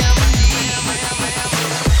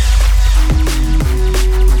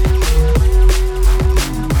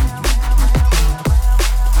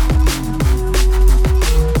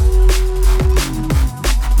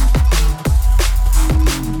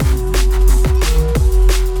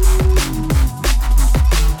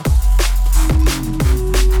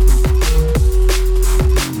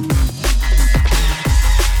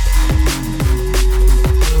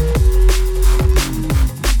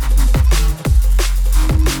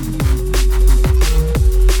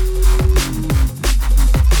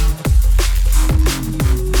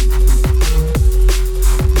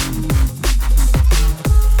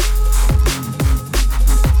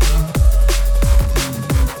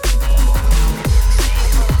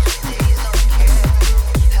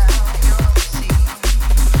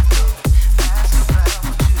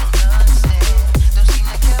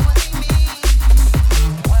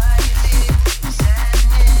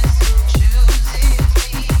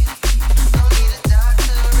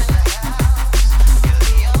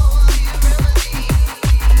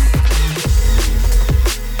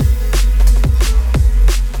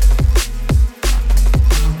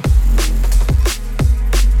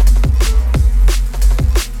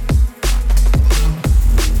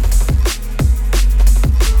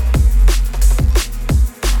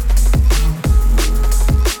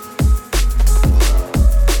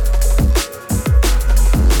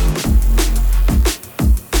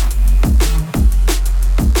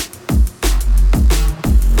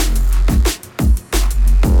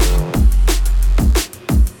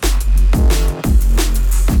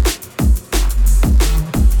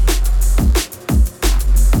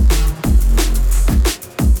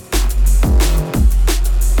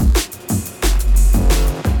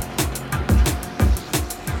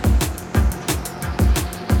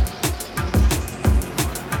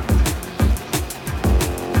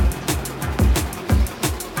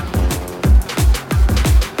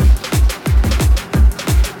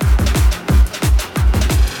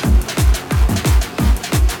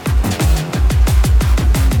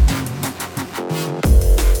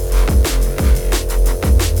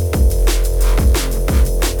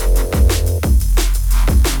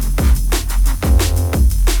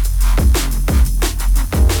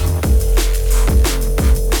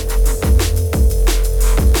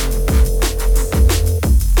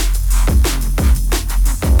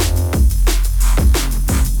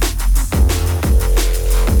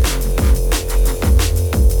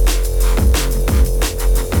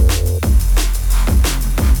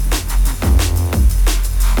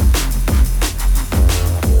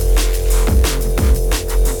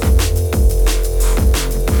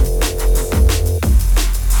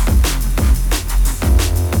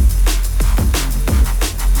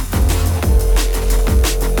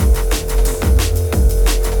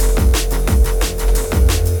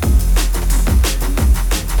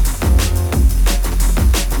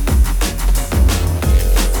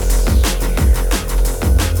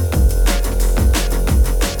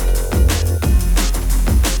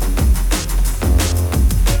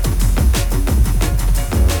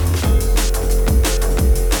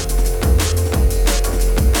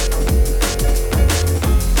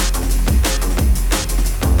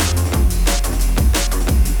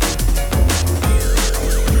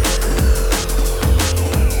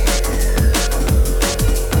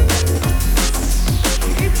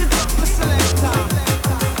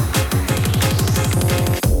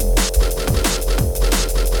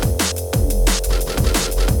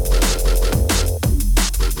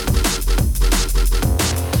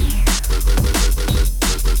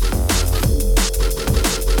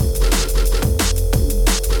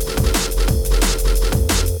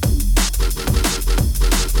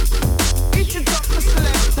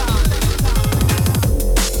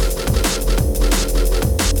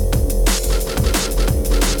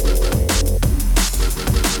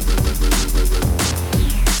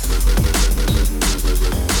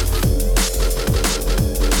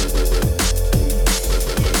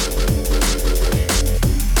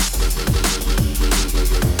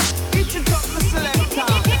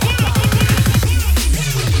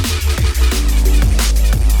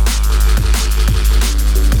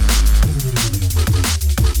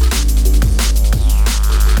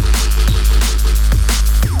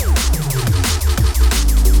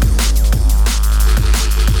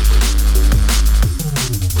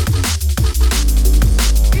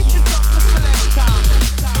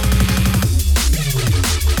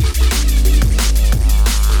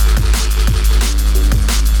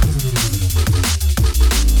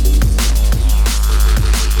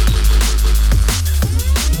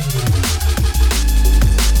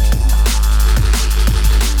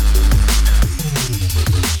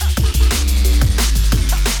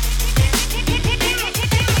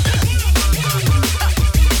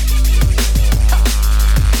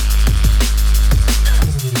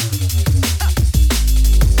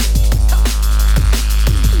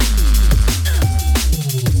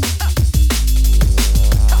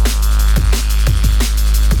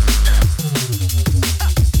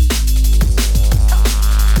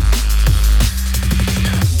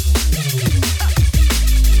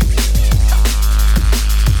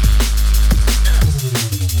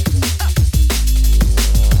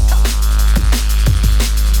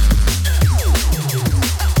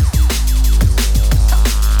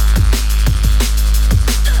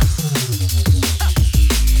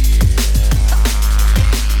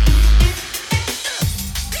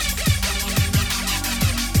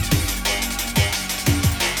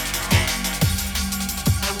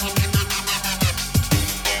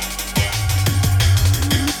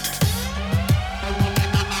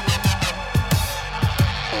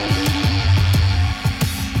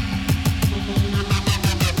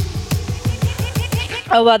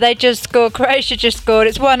Oh well, they just scored. Croatia just scored.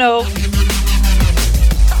 It's 1-1.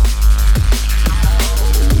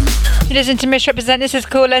 You listen to Missrepresent. This is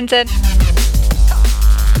Kool London.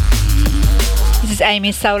 This is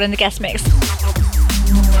Amy Soul in the guest mix.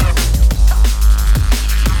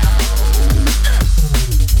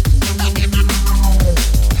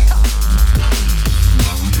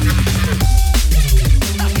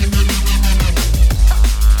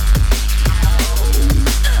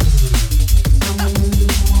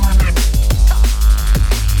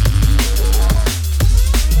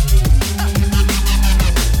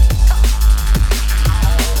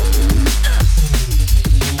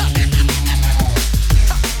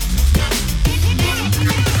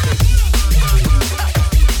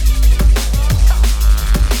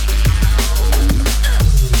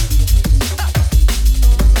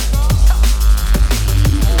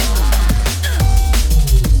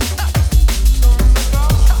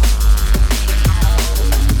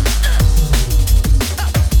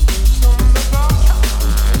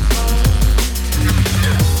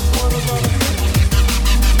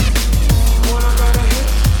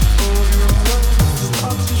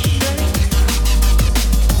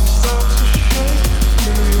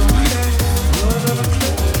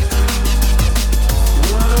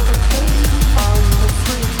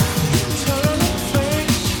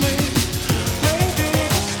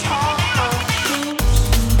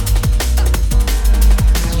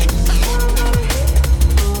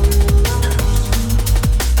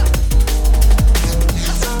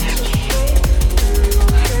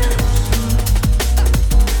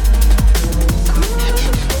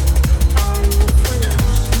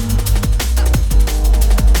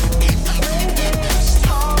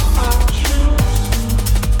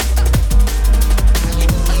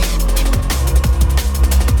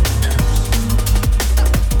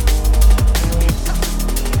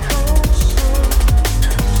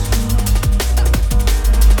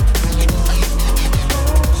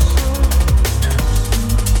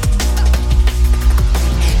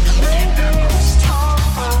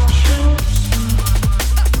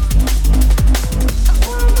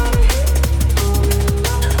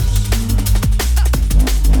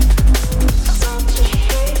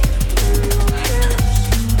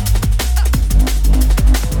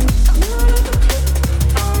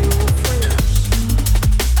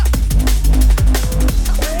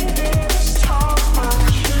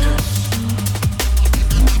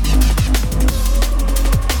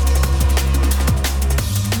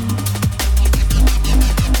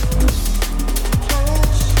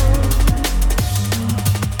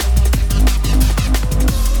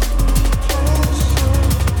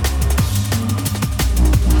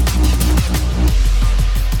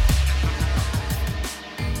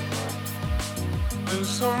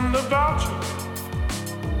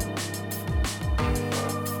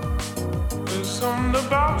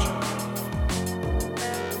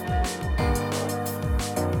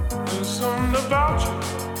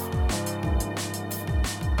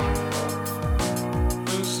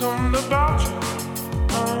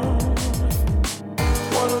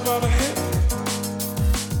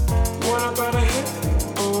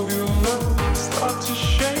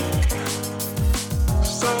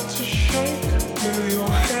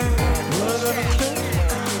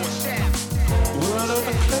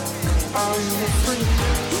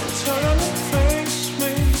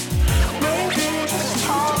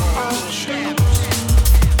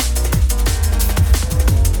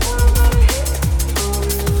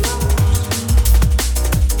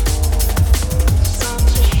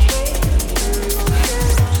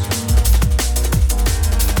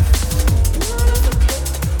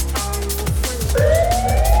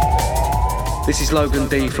 This is Logan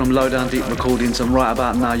D from Lowdown Deep Recordings, and right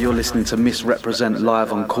about now you're listening to Missrepresent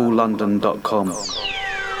live on CoolLondon.com.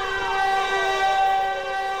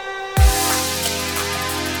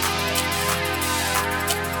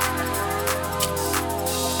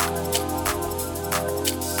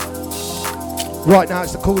 Right now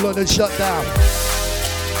it's the Kool London Shutdown.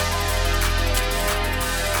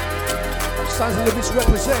 Sounds of the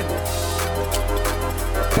Missrepresent.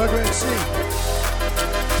 Burger MC.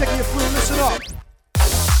 Taking you through, listen up.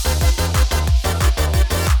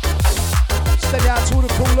 Send it out to all the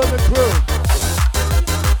Kool London crew.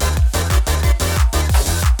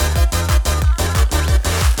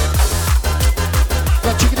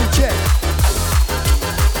 Got chicken and check.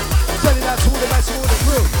 Send it out to all the massive all the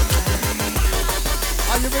crew.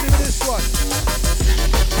 Are you ready for this one?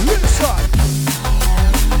 Listen.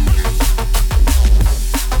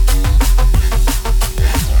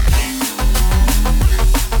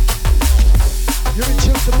 You're in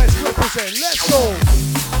tune to Missrepresent. Let's go.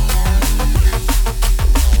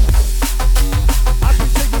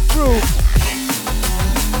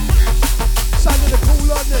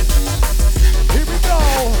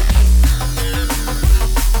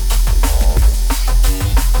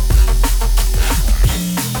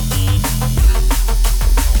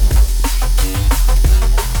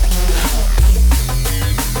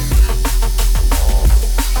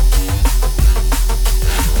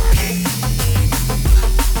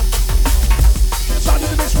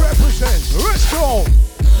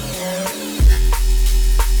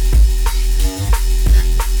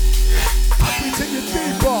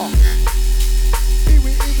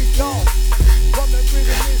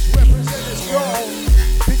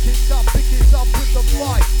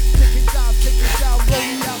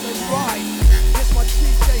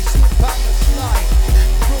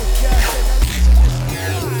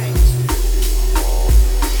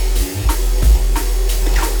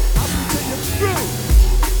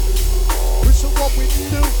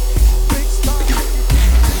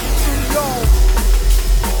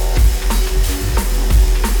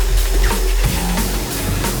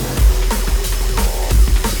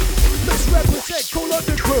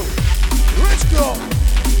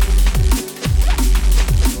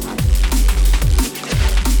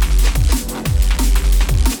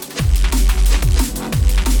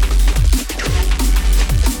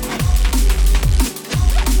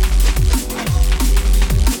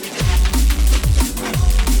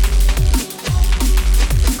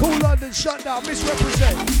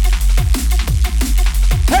 Missrepresent.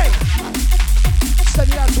 Hey! Send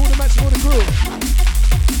it out to all the matches for the crew.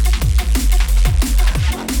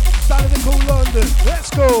 Sound of the Kool London. Let's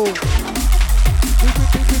go. We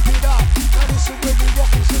rip it up. Now listen when we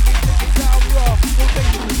rock it, so we take it down rough. No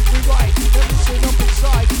dangerous, we right. Now listen up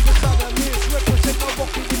inside. The sound of Missrepresent. Now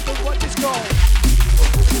rock it with the what is gone.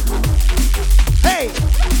 Hey!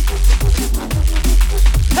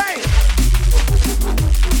 Hey!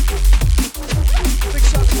 Big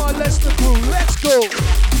shout to my Leicester crew. Let's go.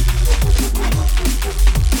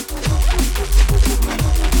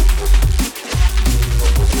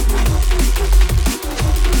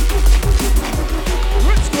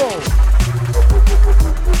 Let's go.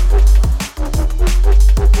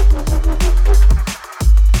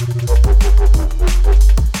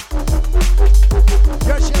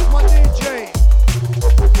 Yes, yes, my DJ.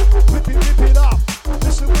 Whip it up.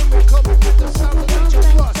 Listen when we come in with the sound of DJ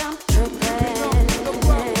Rush.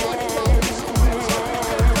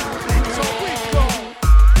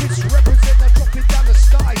 Missrepresent, now drop it down the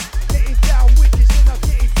sky. Get it down, wicked, then I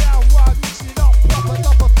get it down right. Mix it up, proper,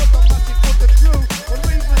 for the massive, for the crew. And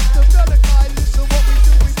even the mellow guy, listen what we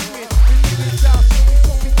do, we do it. We leave it down, so we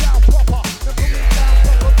drop it down proper. Now bring it down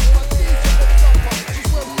proper, with my DJ the proper. Just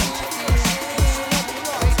where we do this, listen on the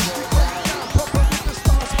right. We break it down proper with the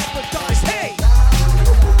stars and the dice. Hey!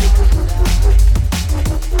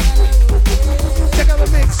 Check out the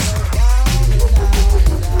mix.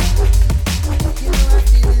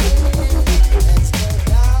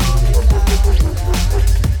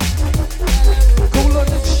 Kool and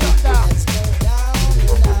Shutdown.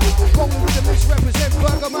 Rolling with the Missrepresent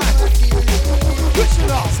Burger Man.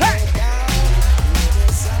 Pushing off, hey!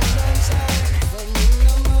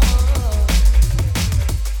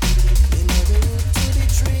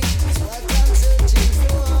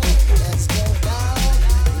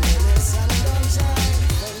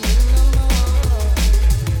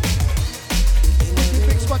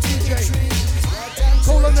 Big spot DJ.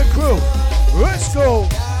 Kool and the crew. Let's go.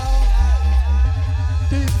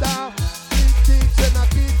 Deep down, deep, then I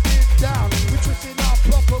keep it down. We twisting up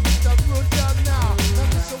proper with the root down now. Now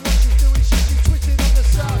listen what she's doing, she's twisting on the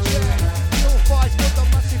sound, yeah. Real fights for the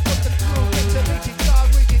massive, for the crew. Ventilated,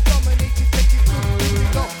 guard-rated, dominated, take it through. Here we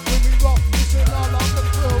go, when we rock, listen all on the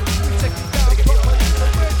crew. We take it down proper,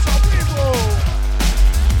 listen where top we roll.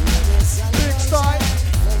 Big style,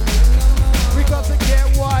 we got to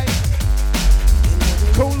get white.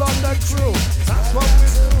 Kool on the crew, that's what we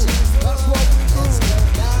do, that's what we do.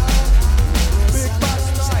 Big bass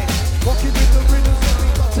line, walking with the rhythms that we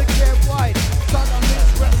got to get white. Trying to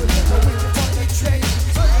Missrepresent so we can fucking change.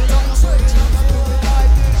 Turn it on, play it up, and do it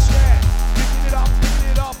like this, yeah. Picking it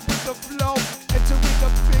up with the flow. Enter with the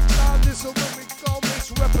big sound, listen when we go.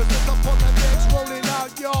 Missrepresent up on the next, rolling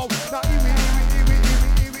out, yo. Now here we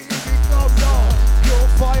go, yo. Pure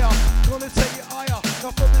fire, gonna take it higher.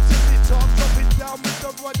 Now from the tippy top, drop it down with the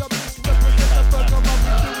right up. Missrepresent the burger man,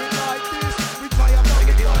 we do it like this. We tie up,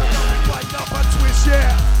 we wind up and twist,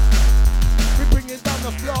 yeah. We bring it down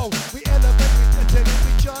the flow, we elevate, we detonate,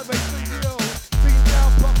 we gyrate for you. Bring it down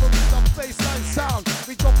proper with the bassline sound.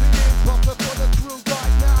 We drop it in proper for the crew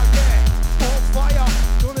right now, yeah. On fire,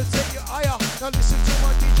 gonna take it higher. Now listen to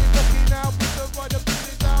my DJ rocking out with the right up, bring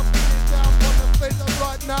it down on the face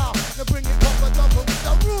right now. Now bring it proper with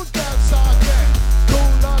the root down side, yeah.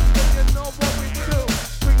 Kool on, you know what we do.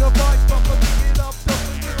 Bring a vibe proper, bring it up,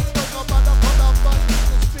 double you. Burger man up on the vibe,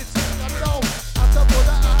 the spits in the low. Out of all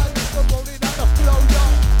the eyes, the rolling out the flow, yo.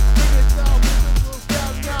 Bring it down with the groove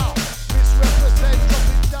down now. Missrepresent, drop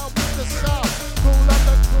it down with the sound. Kool on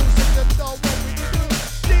the cruise, and you know what we do.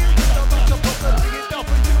 Deal with the matter, proper, bring it down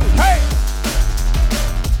for you. Hey!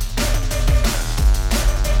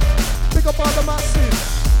 Pick up all the masses.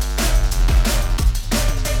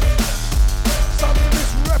 Sound of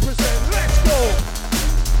Missrepresent, let's go!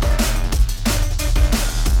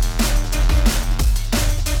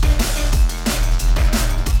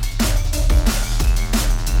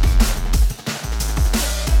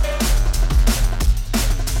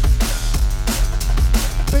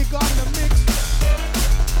 Big on the mix.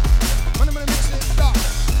 Man, I'm gonna mix it up.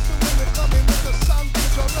 So when we're coming with the sound,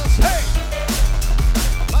 dangerous, hey!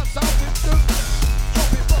 That's how we do.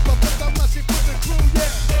 Drop it proper, put the massive for the crew,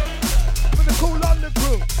 yeah. For the Kool on the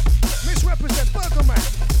crew. Missrepresent Burger Man.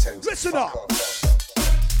 Listen up.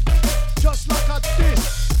 Just like a dish.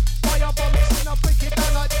 Fire bomb mixing, I break it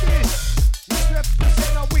down like this.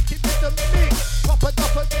 Missrepresent, I wicked with the mix. Proper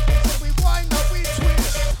dupper, so we wind up, we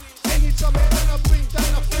twist. Anytime I'm gonna bring down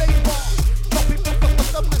the flavor. Drop it proper, put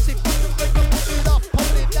the massive for the breaker. Put it up,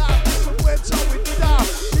 hold it down. Listen where how we do that.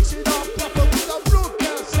 Mix it up proper with the root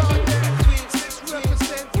down side, yeah.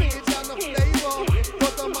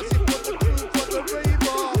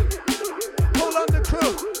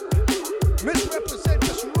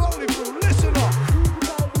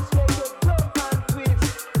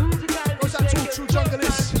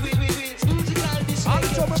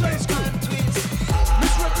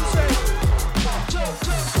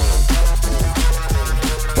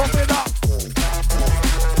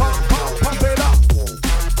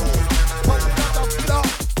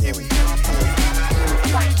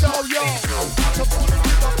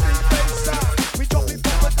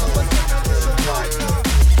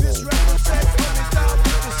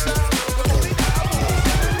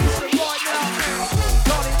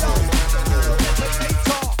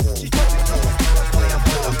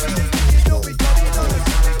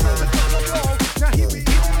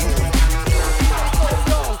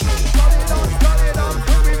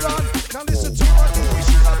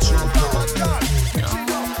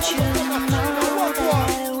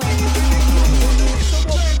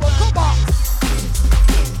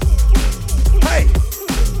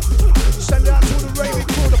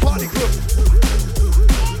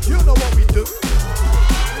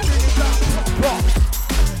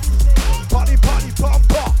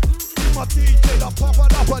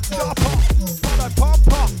 stopper. But I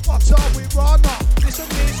pumper, what time we run up? Listen,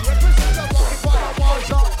 misrepresent the rocket while I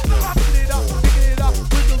was up. Picking it up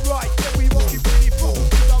with the right. Yeah, we rock it really proper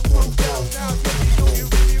with the groove down now. Yeah, we know you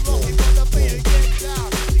really rock it with the beat and get it down.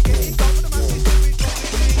 Getting down for the masses, so we drop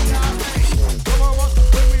it really down. Hey, come on,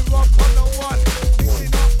 when we rock on the one.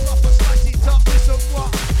 Mixing up proper, slice it up, listen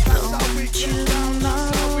what? That's how we get down,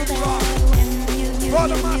 that's how we rock. For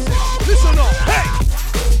the masses, listen up, hey!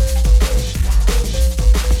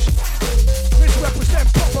 Misrepresent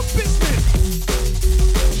proper business.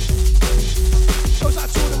 Goes out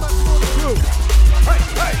to the masses for the crew. Hey,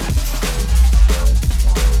 hey!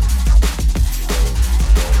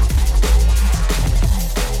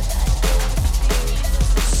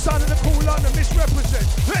 Son of the Kool London, Misrepresent.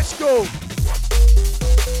 Let's go!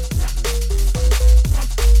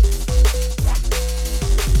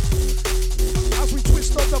 As we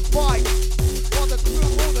twist on the bike, while the crew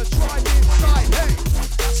all the drive inside. Hey,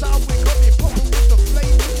 that's how we got it proper with the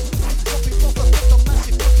flavors. Got it proper with the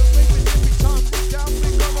massive, with the ravens. Every time we down, we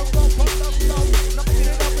gonna roll on the flow. Nothing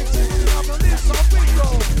it up, we take it up, and this how we go.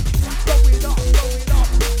 Blow it up with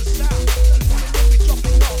the sound. Listen when we drop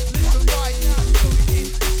it off. Listen right now, blow it in,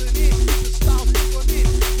 listen in, with the style we run in.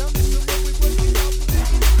 Now listen when we work it up,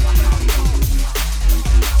 listen it up, now.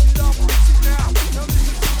 It up, mix it now. Now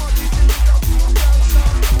listen to my DJ,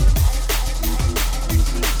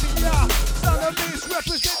 Son of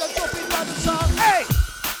Misrepresent the dropping down the sound. Hey!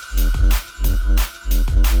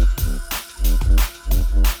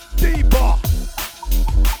 D-bar.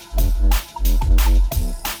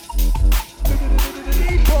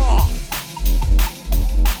 D-bar.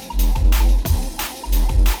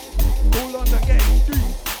 Pull on the game, D.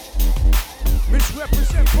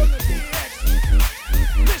 Misrepresent from the DX.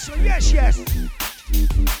 Listen, yes.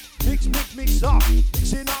 Mix up.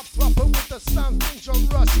 Mixing up proper with the sound,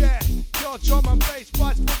 dangerous, yeah. Your drum and bass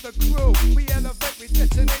fights with the crew. We elevate, we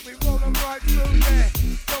detonate, we roll them right through, yeah.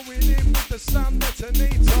 Going in with the sound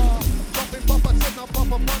detonator. Dropping proper, setting up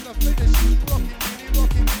proper on the finish. Rocking, really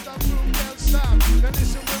rocking with that room down sound. Now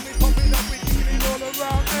listen when we pop it up, we kicking it all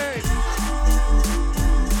around, hey.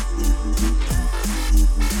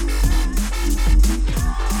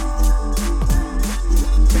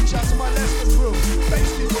 Big shout to my Leicester crew,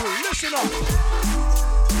 Basely crew, listen up.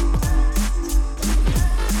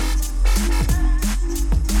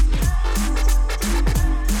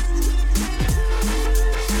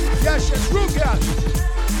 Yes, Rugal.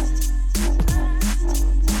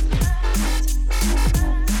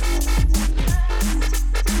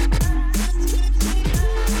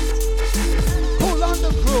 Pull on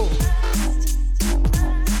the crew.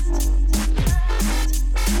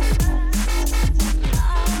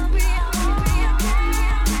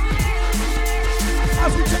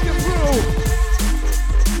 As we take it through.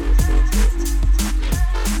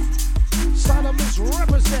 Son of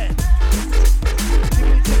Misrepresent.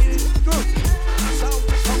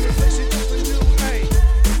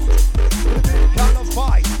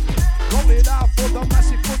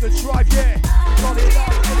 The drive, yeah, we got it out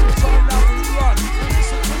every time that we run.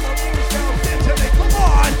 Listen to the rules down detonate, come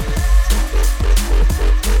on!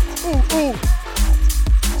 Ooh,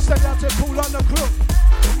 send out to Kool on the crew.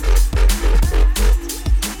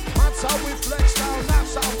 That's how we flex down,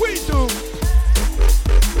 that's how we do.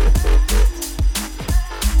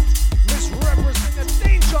 Misrepresenting the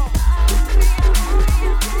danger.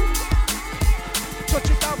 Touch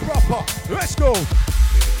it down proper, let's go.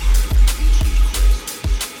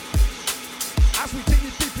 As we take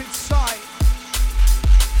it deep inside.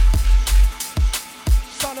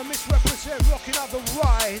 Son of Misrepresent, rocking out the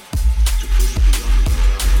ride.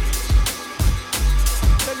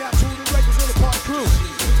 Send out to all the regulars of the party crew.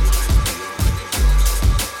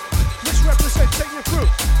 Misrepresent, take you through.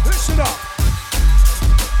 Listen up.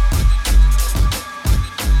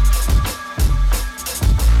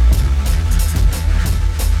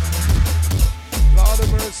 Lord of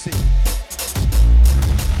mercy.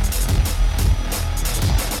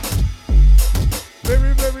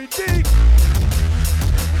 Very, very deep.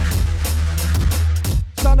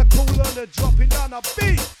 Son of Kool on the dropping down a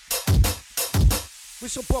beat.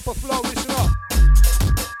 With some proper flow, listen up.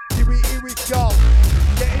 Here we go.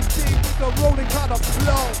 Getting deep with the rolling kind of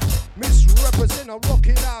flow. Misrepresent, I'm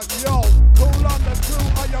rocking out, yo. Kool on the crew,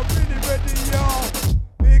 are you really ready, yo?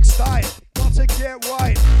 Big style, got to get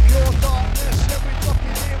white. Pure darkness, yeah, we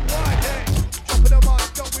dropping in white, hey. Dropping the mic,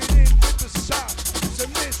 going in with the sound. So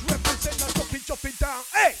Misrepresent, I'm dropping down,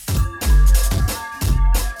 hey.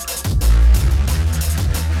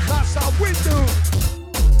 That's how we do.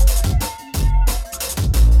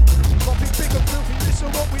 Dropping big and filthy, listen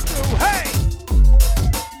what we do, hey.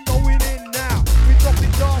 Going in now, we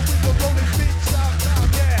dropping down.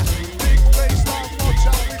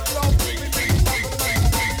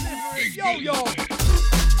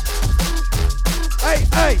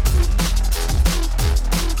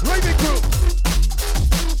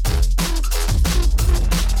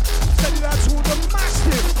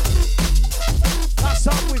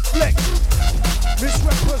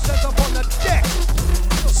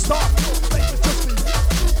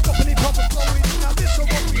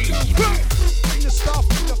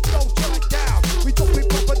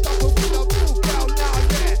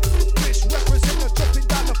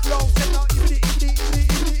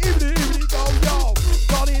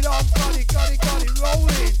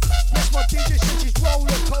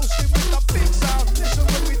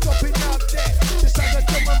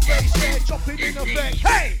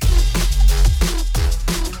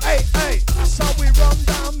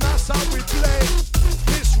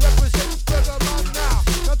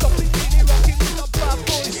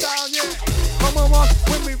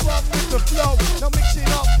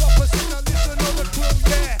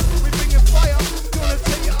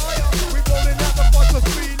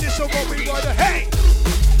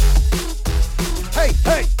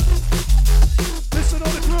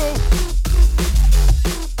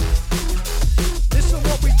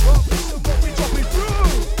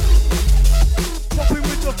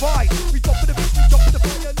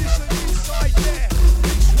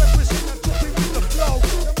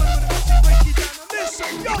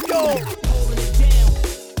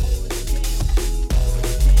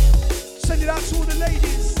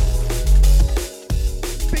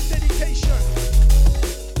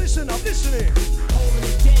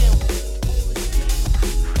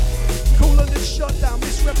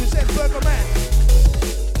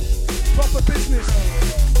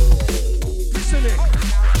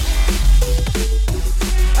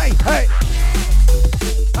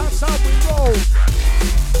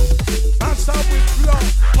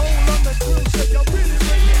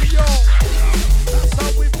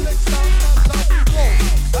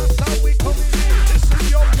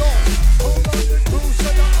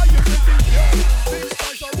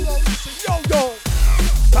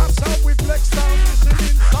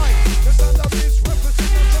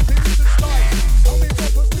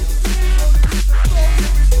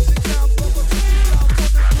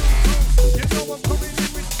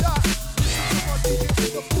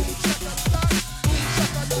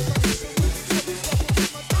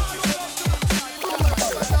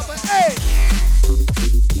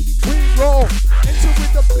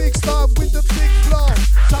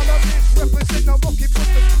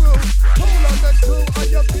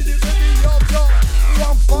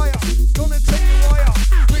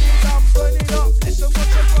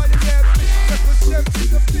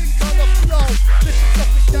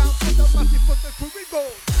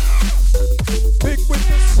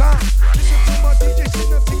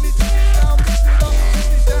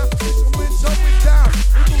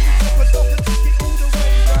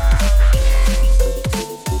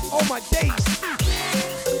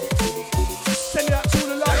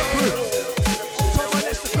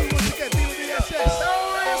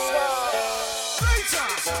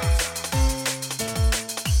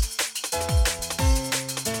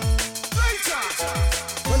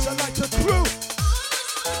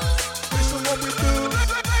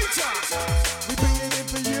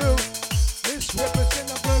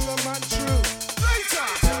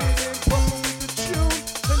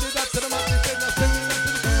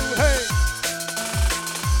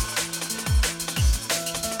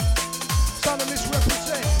 Sound of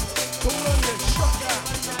Missrepresent. Kool London, Shutdown.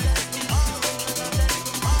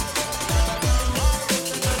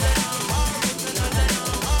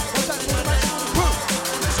 What's that for the maximum crew?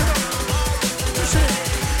 Listen up. Listen.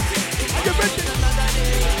 Are you ready?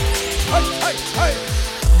 Hey, hey, hey.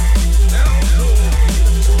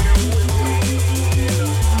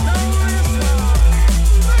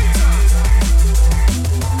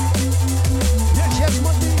 Yes,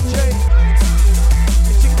 my DJ.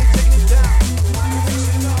 You're taking it down. You're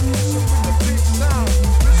mixing up, listen with the big sound.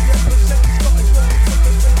 Missrepresent, it's got it going from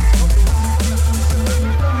the bass coming out.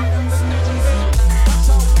 That's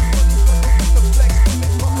how we run it, with the flex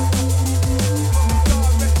coming from the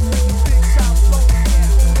direct with the big sound flowing,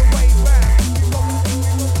 yeah, all the way round. We roll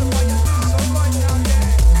the fire, so right now, yeah.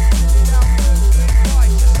 Sitting out with the big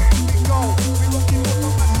lights, just so we go. We rocking for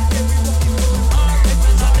the massive, yeah, we rocking for the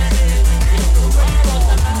every time.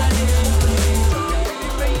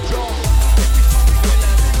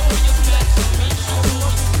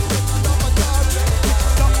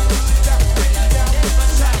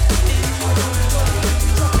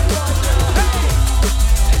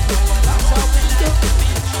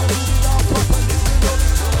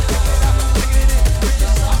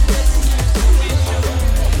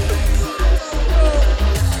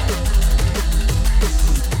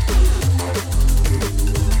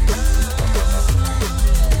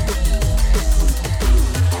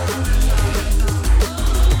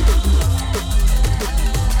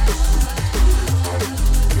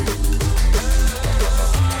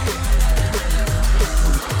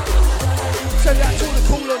 Send that to the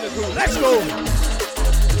Kool on the Kool. Let's go.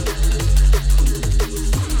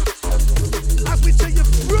 As we take you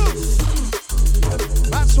through,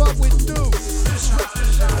 that's what we do.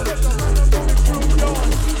 Missrepresent, let the man rolling through, yo.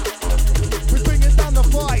 We bring it down the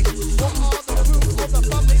fight. What are the crew of the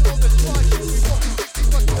family of the tribe?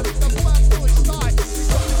 We got the bad boy style.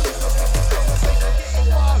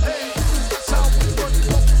 That's how we run it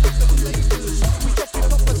up with the flavors. We drop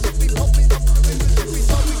it up as if we pop it up the rivers. Every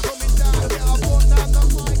time we coming down, yeah, I run down the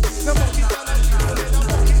mic. Now rock it down and down, and I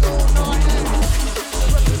rock it all night.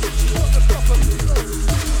 Missrepresent, she got the proper flow.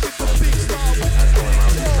 With the big style, with the big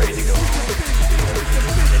flow. Ready to go. With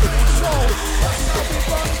the big soul. That's how we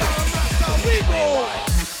run down, that's how we roll.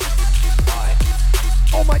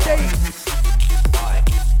 On my day,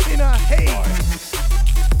 in a haze,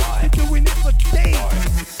 we're doing it for days.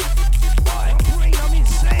 My brain, I'm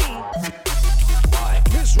insane.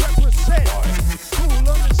 Missrepresent, Kool on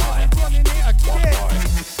the set, running it again.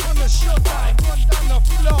 On the shutdown, run down the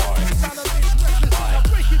floor. Sound of Missrepresent, I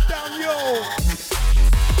break it down, yo.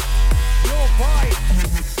 Your vibe,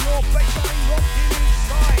 your bass, I ain't rocking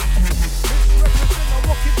inside. Missrepresent, I'm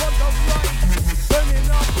rocking on the right. Burning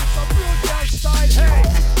up, it's a real down style, hey.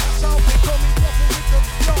 That's how we coming proper with the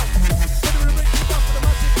flow. Better to break it down for the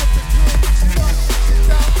magic of the crew. Mix it up, mix it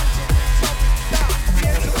down, mix it down. We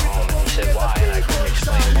enter with the roll, said yeah, why, the and I big couldn't boy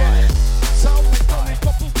explain style, why. yeah. That's how we coming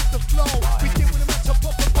proper with the flow. We get with the matter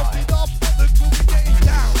proper, pop it up for the crew, we getting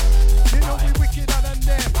down. You know we wicked out of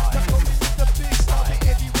them. Now coming with the big style, the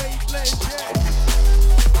heavyweight blend, yeah.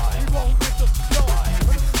 We roll with the flow.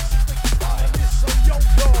 When the music down and it's so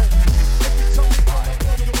yo-yo. Every time we come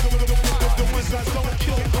up, the ones that don't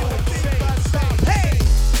kill it, the big bad sound. Hey!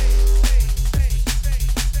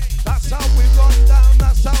 That's how we run down,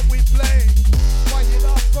 that's how we play. Wind it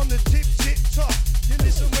up from the tip top. You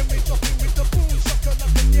listen when we dropping with the boom sucker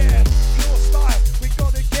like a yeah. Your style, we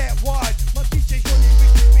gotta get wide. My DJ's running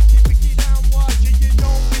wicked down wide. Yeah, you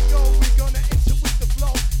know we gonna enter with the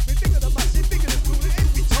flow. We bigger the massive, bigger the crew.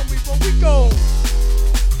 Every time we roll, we go.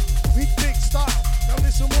 We big style. Now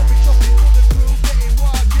listen what we dropping for the crew, getting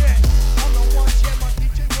wild, yeah. I'm the one, yeah, my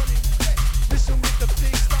DJ running wet. Listen with the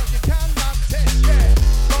big style, you cannot test, yeah.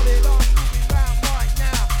 Got it on, moving round right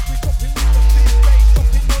now. We dropping with the big bass,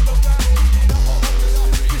 dropping all around. Moving up,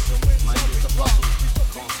 listen when we drop.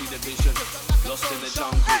 Can't see the vision, lost in the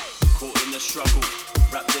jungle, caught in the struggle,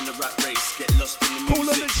 wrapped in the rat race, get lost in the Kool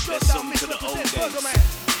on the music, there's shutdown, some to the old Missrepresent, Burger days. Man.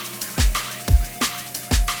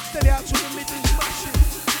 Steady out to the middle, smashing.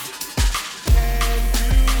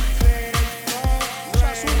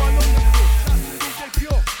 Transform on the crew, that's the DJ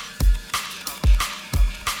Pure.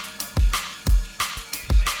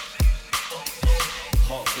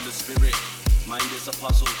 Heart full of spirit, mind is a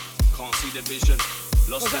puzzle, can't see the vision,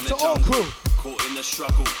 lost Goes in out the to all jungle, crew. caught in the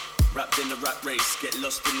struggle, wrapped in the rat race, get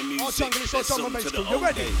lost in the music, jungle, it's all there's jungle some bass to crew. the You old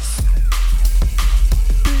ready? days.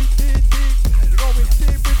 Deep. We're going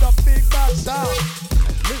deep with the big bad sound.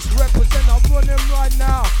 Missrepresent, I'm running right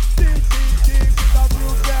now. Deep with the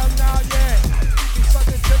real girl now, yeah. Deep inside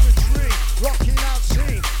the territory, rocking out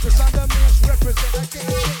scene. The sound of Missrepresent, I get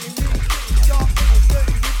it, getting me.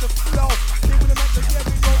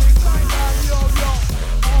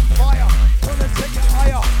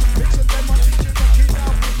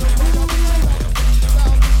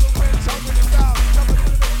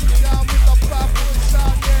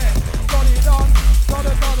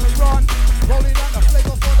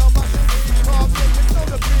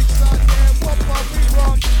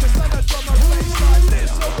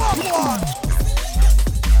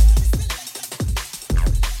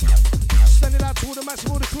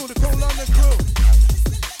 crew, the Kool London crew.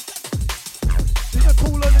 This is the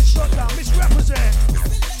Kool London Shutdown, Missrepresent.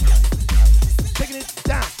 Taking it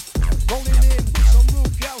down, rolling in with some real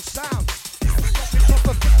girl sound. Popping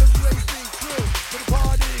proper for the raving crew, for the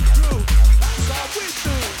party crew. That's how we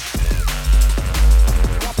do.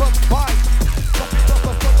 Drop a bite, popping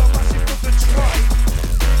proper for the massive for the tribe.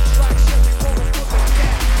 Big tracks and we roll for the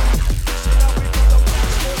cat. So now we got the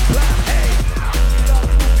master plan. Hey, get up,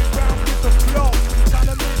 moving round with the flow. Time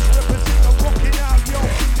to Missrepresent, the rocking out, yo.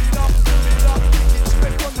 Put it up, kick it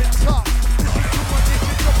straight from the top. Listen to my DJ,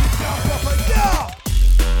 drop it down proper, yeah.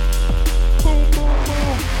 Boom, boom,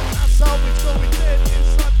 boom. That's how we go, we dead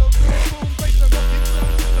inside the room. Boom, bass and rocking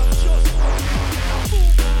round till I'm just rocking. Boom, boom,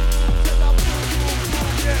 boom, till I'm boom, boom, boom,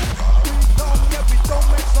 yeah. We don't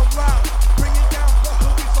mess around. Bring it down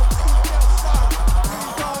proper with some cool girl sound.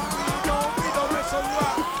 We don't mess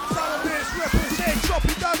around. Sound of Missrepresent, drop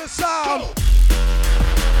it down the sound.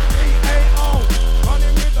 E-A-O,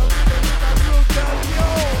 running with the rhythm with a real girl, yo.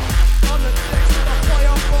 On the decks with a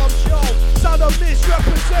fire bomb, yo. Sound of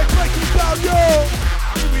Missrepresent, break it down, yo.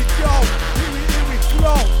 Here we go, here we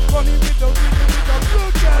flow. Running with the rhythm with a real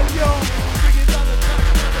girl, yo. Bring it down the track,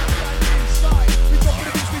 inside. We drop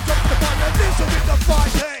the beats, we drop the fire, listen with the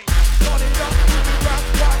vibe, hey. Start it up, move it round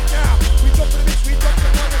right now. We drop the beats, we drop the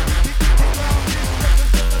fire, kick it round.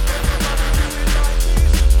 Missrepresent the Burger Man, we do it like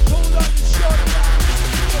this. Pull up and shut down,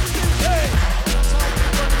 listen to the beats, hey. That's how we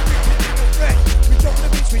run it, we kill it effect. We drop the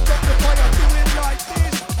beats, we drop the fire, do it like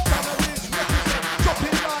this. Sound of Missrepresent, drop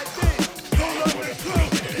it like this. Pull up the crew,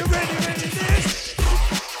 you ready this?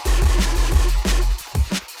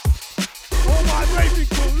 All my raving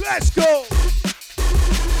crew, let's go.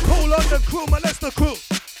 Kool on the crew, man, let's the crew.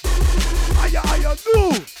 Aya, do.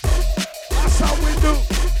 That's how we do.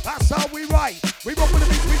 That's how we write. We rock with the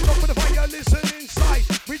beats, we drop with the fire, listen inside.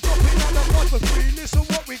 We drop it on the one for free, listen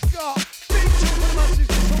what we got. Big tune for the masses,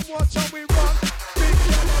 listen watch how we run. Big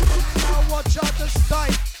yellow, now watch out the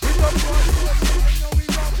style. We don't run, you know we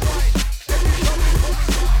run right. Every time we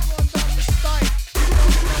run down the style. We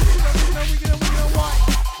know why.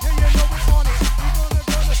 Yeah, you know we're on it. We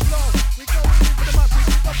gonna slow. We going in for the masses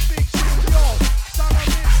with the big tune, yo. Sound of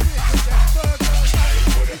Missrepresent, Burger Man.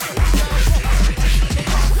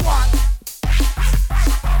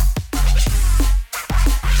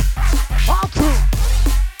 Our crew.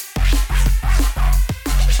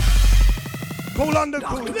 Kool on the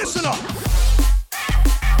crew, listen up.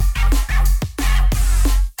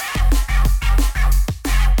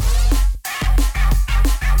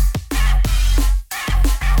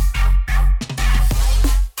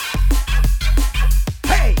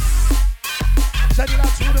 Hey! Send it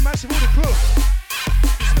out to all the massive, all the crew.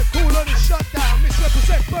 This is the Kool on the Shutdown,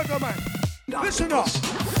 Missrepresent, Burger Man. Listen up.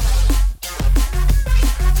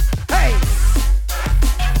 Hey!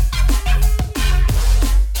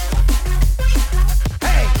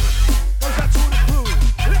 Hey! Goes out to all the crew.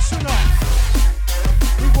 Listen up.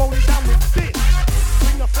 We roll it down with this.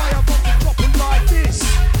 Bring the fire bomb to drop them like this.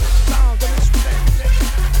 Sound of Missrepresent.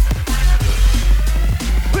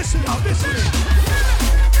 Listen up, listen.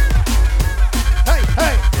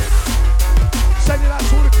 Hey! Send it out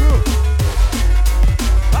to all the crew.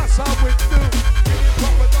 That's how we do.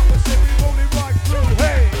 Proper double set, we roll it right through.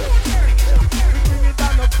 Hey, we bring it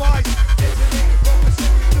down the vibe. Detonating proper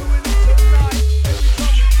set, we doing it tonight. Every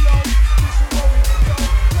time we flow, this is what we go.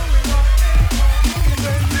 Blowing up,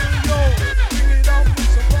 then yo. Bring it on with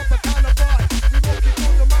some proper kind of vibe. We rock it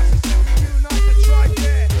for the masses, and we unite the tribe,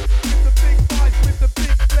 yeah. With the big vibes, with the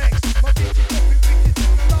big flex. My DJ dropping wicked in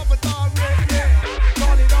the lava direct, yeah.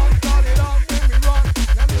 Start it on when we run.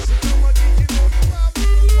 Now listen to my DJ roll around with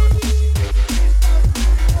the one. This is wicked, this time we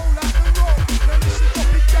roll out the road. Now listen,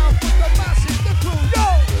 drop it down for the masses, the crew, yo.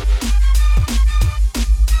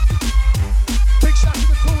 Big shout to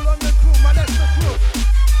the Kool on the crew, man, that's the crew.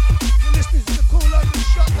 You're listening to the Kool on the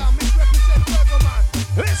Shutdown, Missrepresent, Burger Man.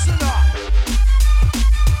 Listen up.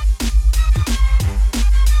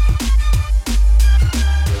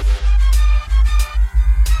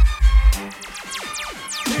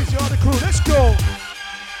 Here's your other crew, let's go.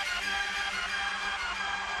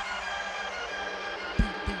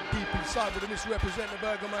 Deep inside with the Missrepresent, the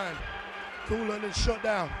Burger Man. Kool on the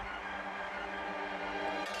Shutdown.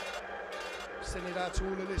 Send it out to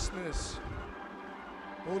all the listeners,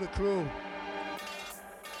 all the crew.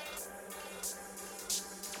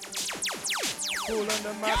 Kool on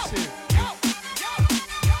the massive.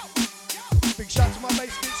 Big shout to my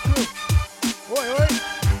Bass Kicks crew. Oi, oi.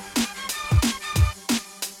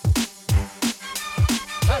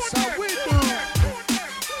 That's how we do.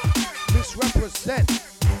 Missrepresent.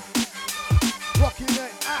 Rocking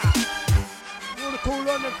it out. All the Kool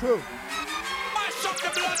London crew.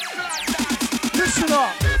 Listen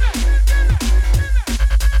up.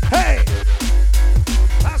 Hey,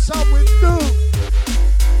 that's how we do.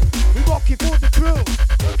 We rock it for the crew.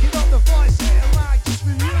 Working on the voice, here right, just for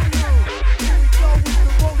you. Here we go with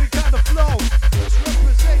the rolling kind of flow. Let's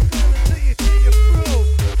represent, gonna take you through.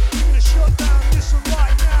 We're gonna shut down this one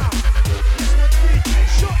right now. This one DJ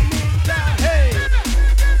shutting it down. Hey.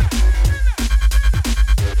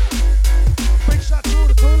 Big shout to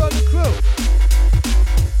the Kool London crew.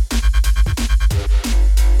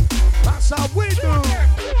 That's how we do.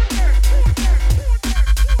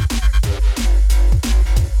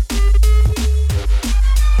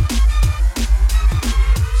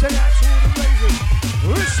 Say that to all the ravers.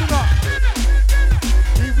 Listen up.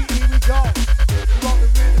 Here we go. We rock the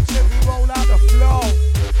rhythms, then we roll out the flow.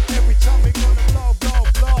 Every time we gonna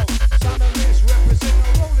blow. Sound of Missrepresent,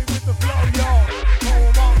 rolling with the flow, yo.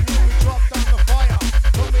 Come on, here we drop down the fire.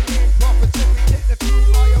 Coming in proper till we take the crew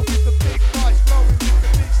higher with the big guys, flowing with the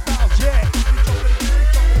big styles, yeah. We drop the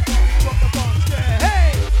beats, we drop the bombs, yeah. Hey!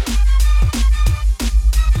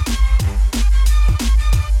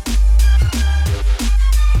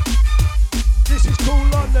 This is Kool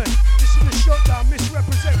London. This is the Shutdown.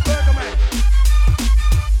 Missrepresent Bergman.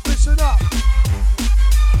 Listen up.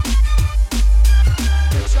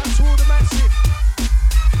 Big shout to all the massive.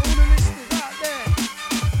 All the listeners out there.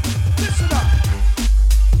 Listen up.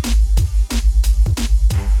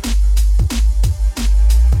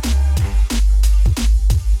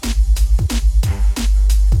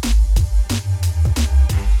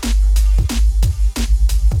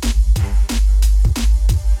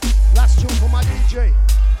 Last tune for my DJ.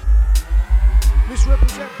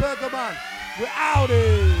 Missrepresent Bergman. We're out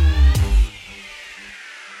here.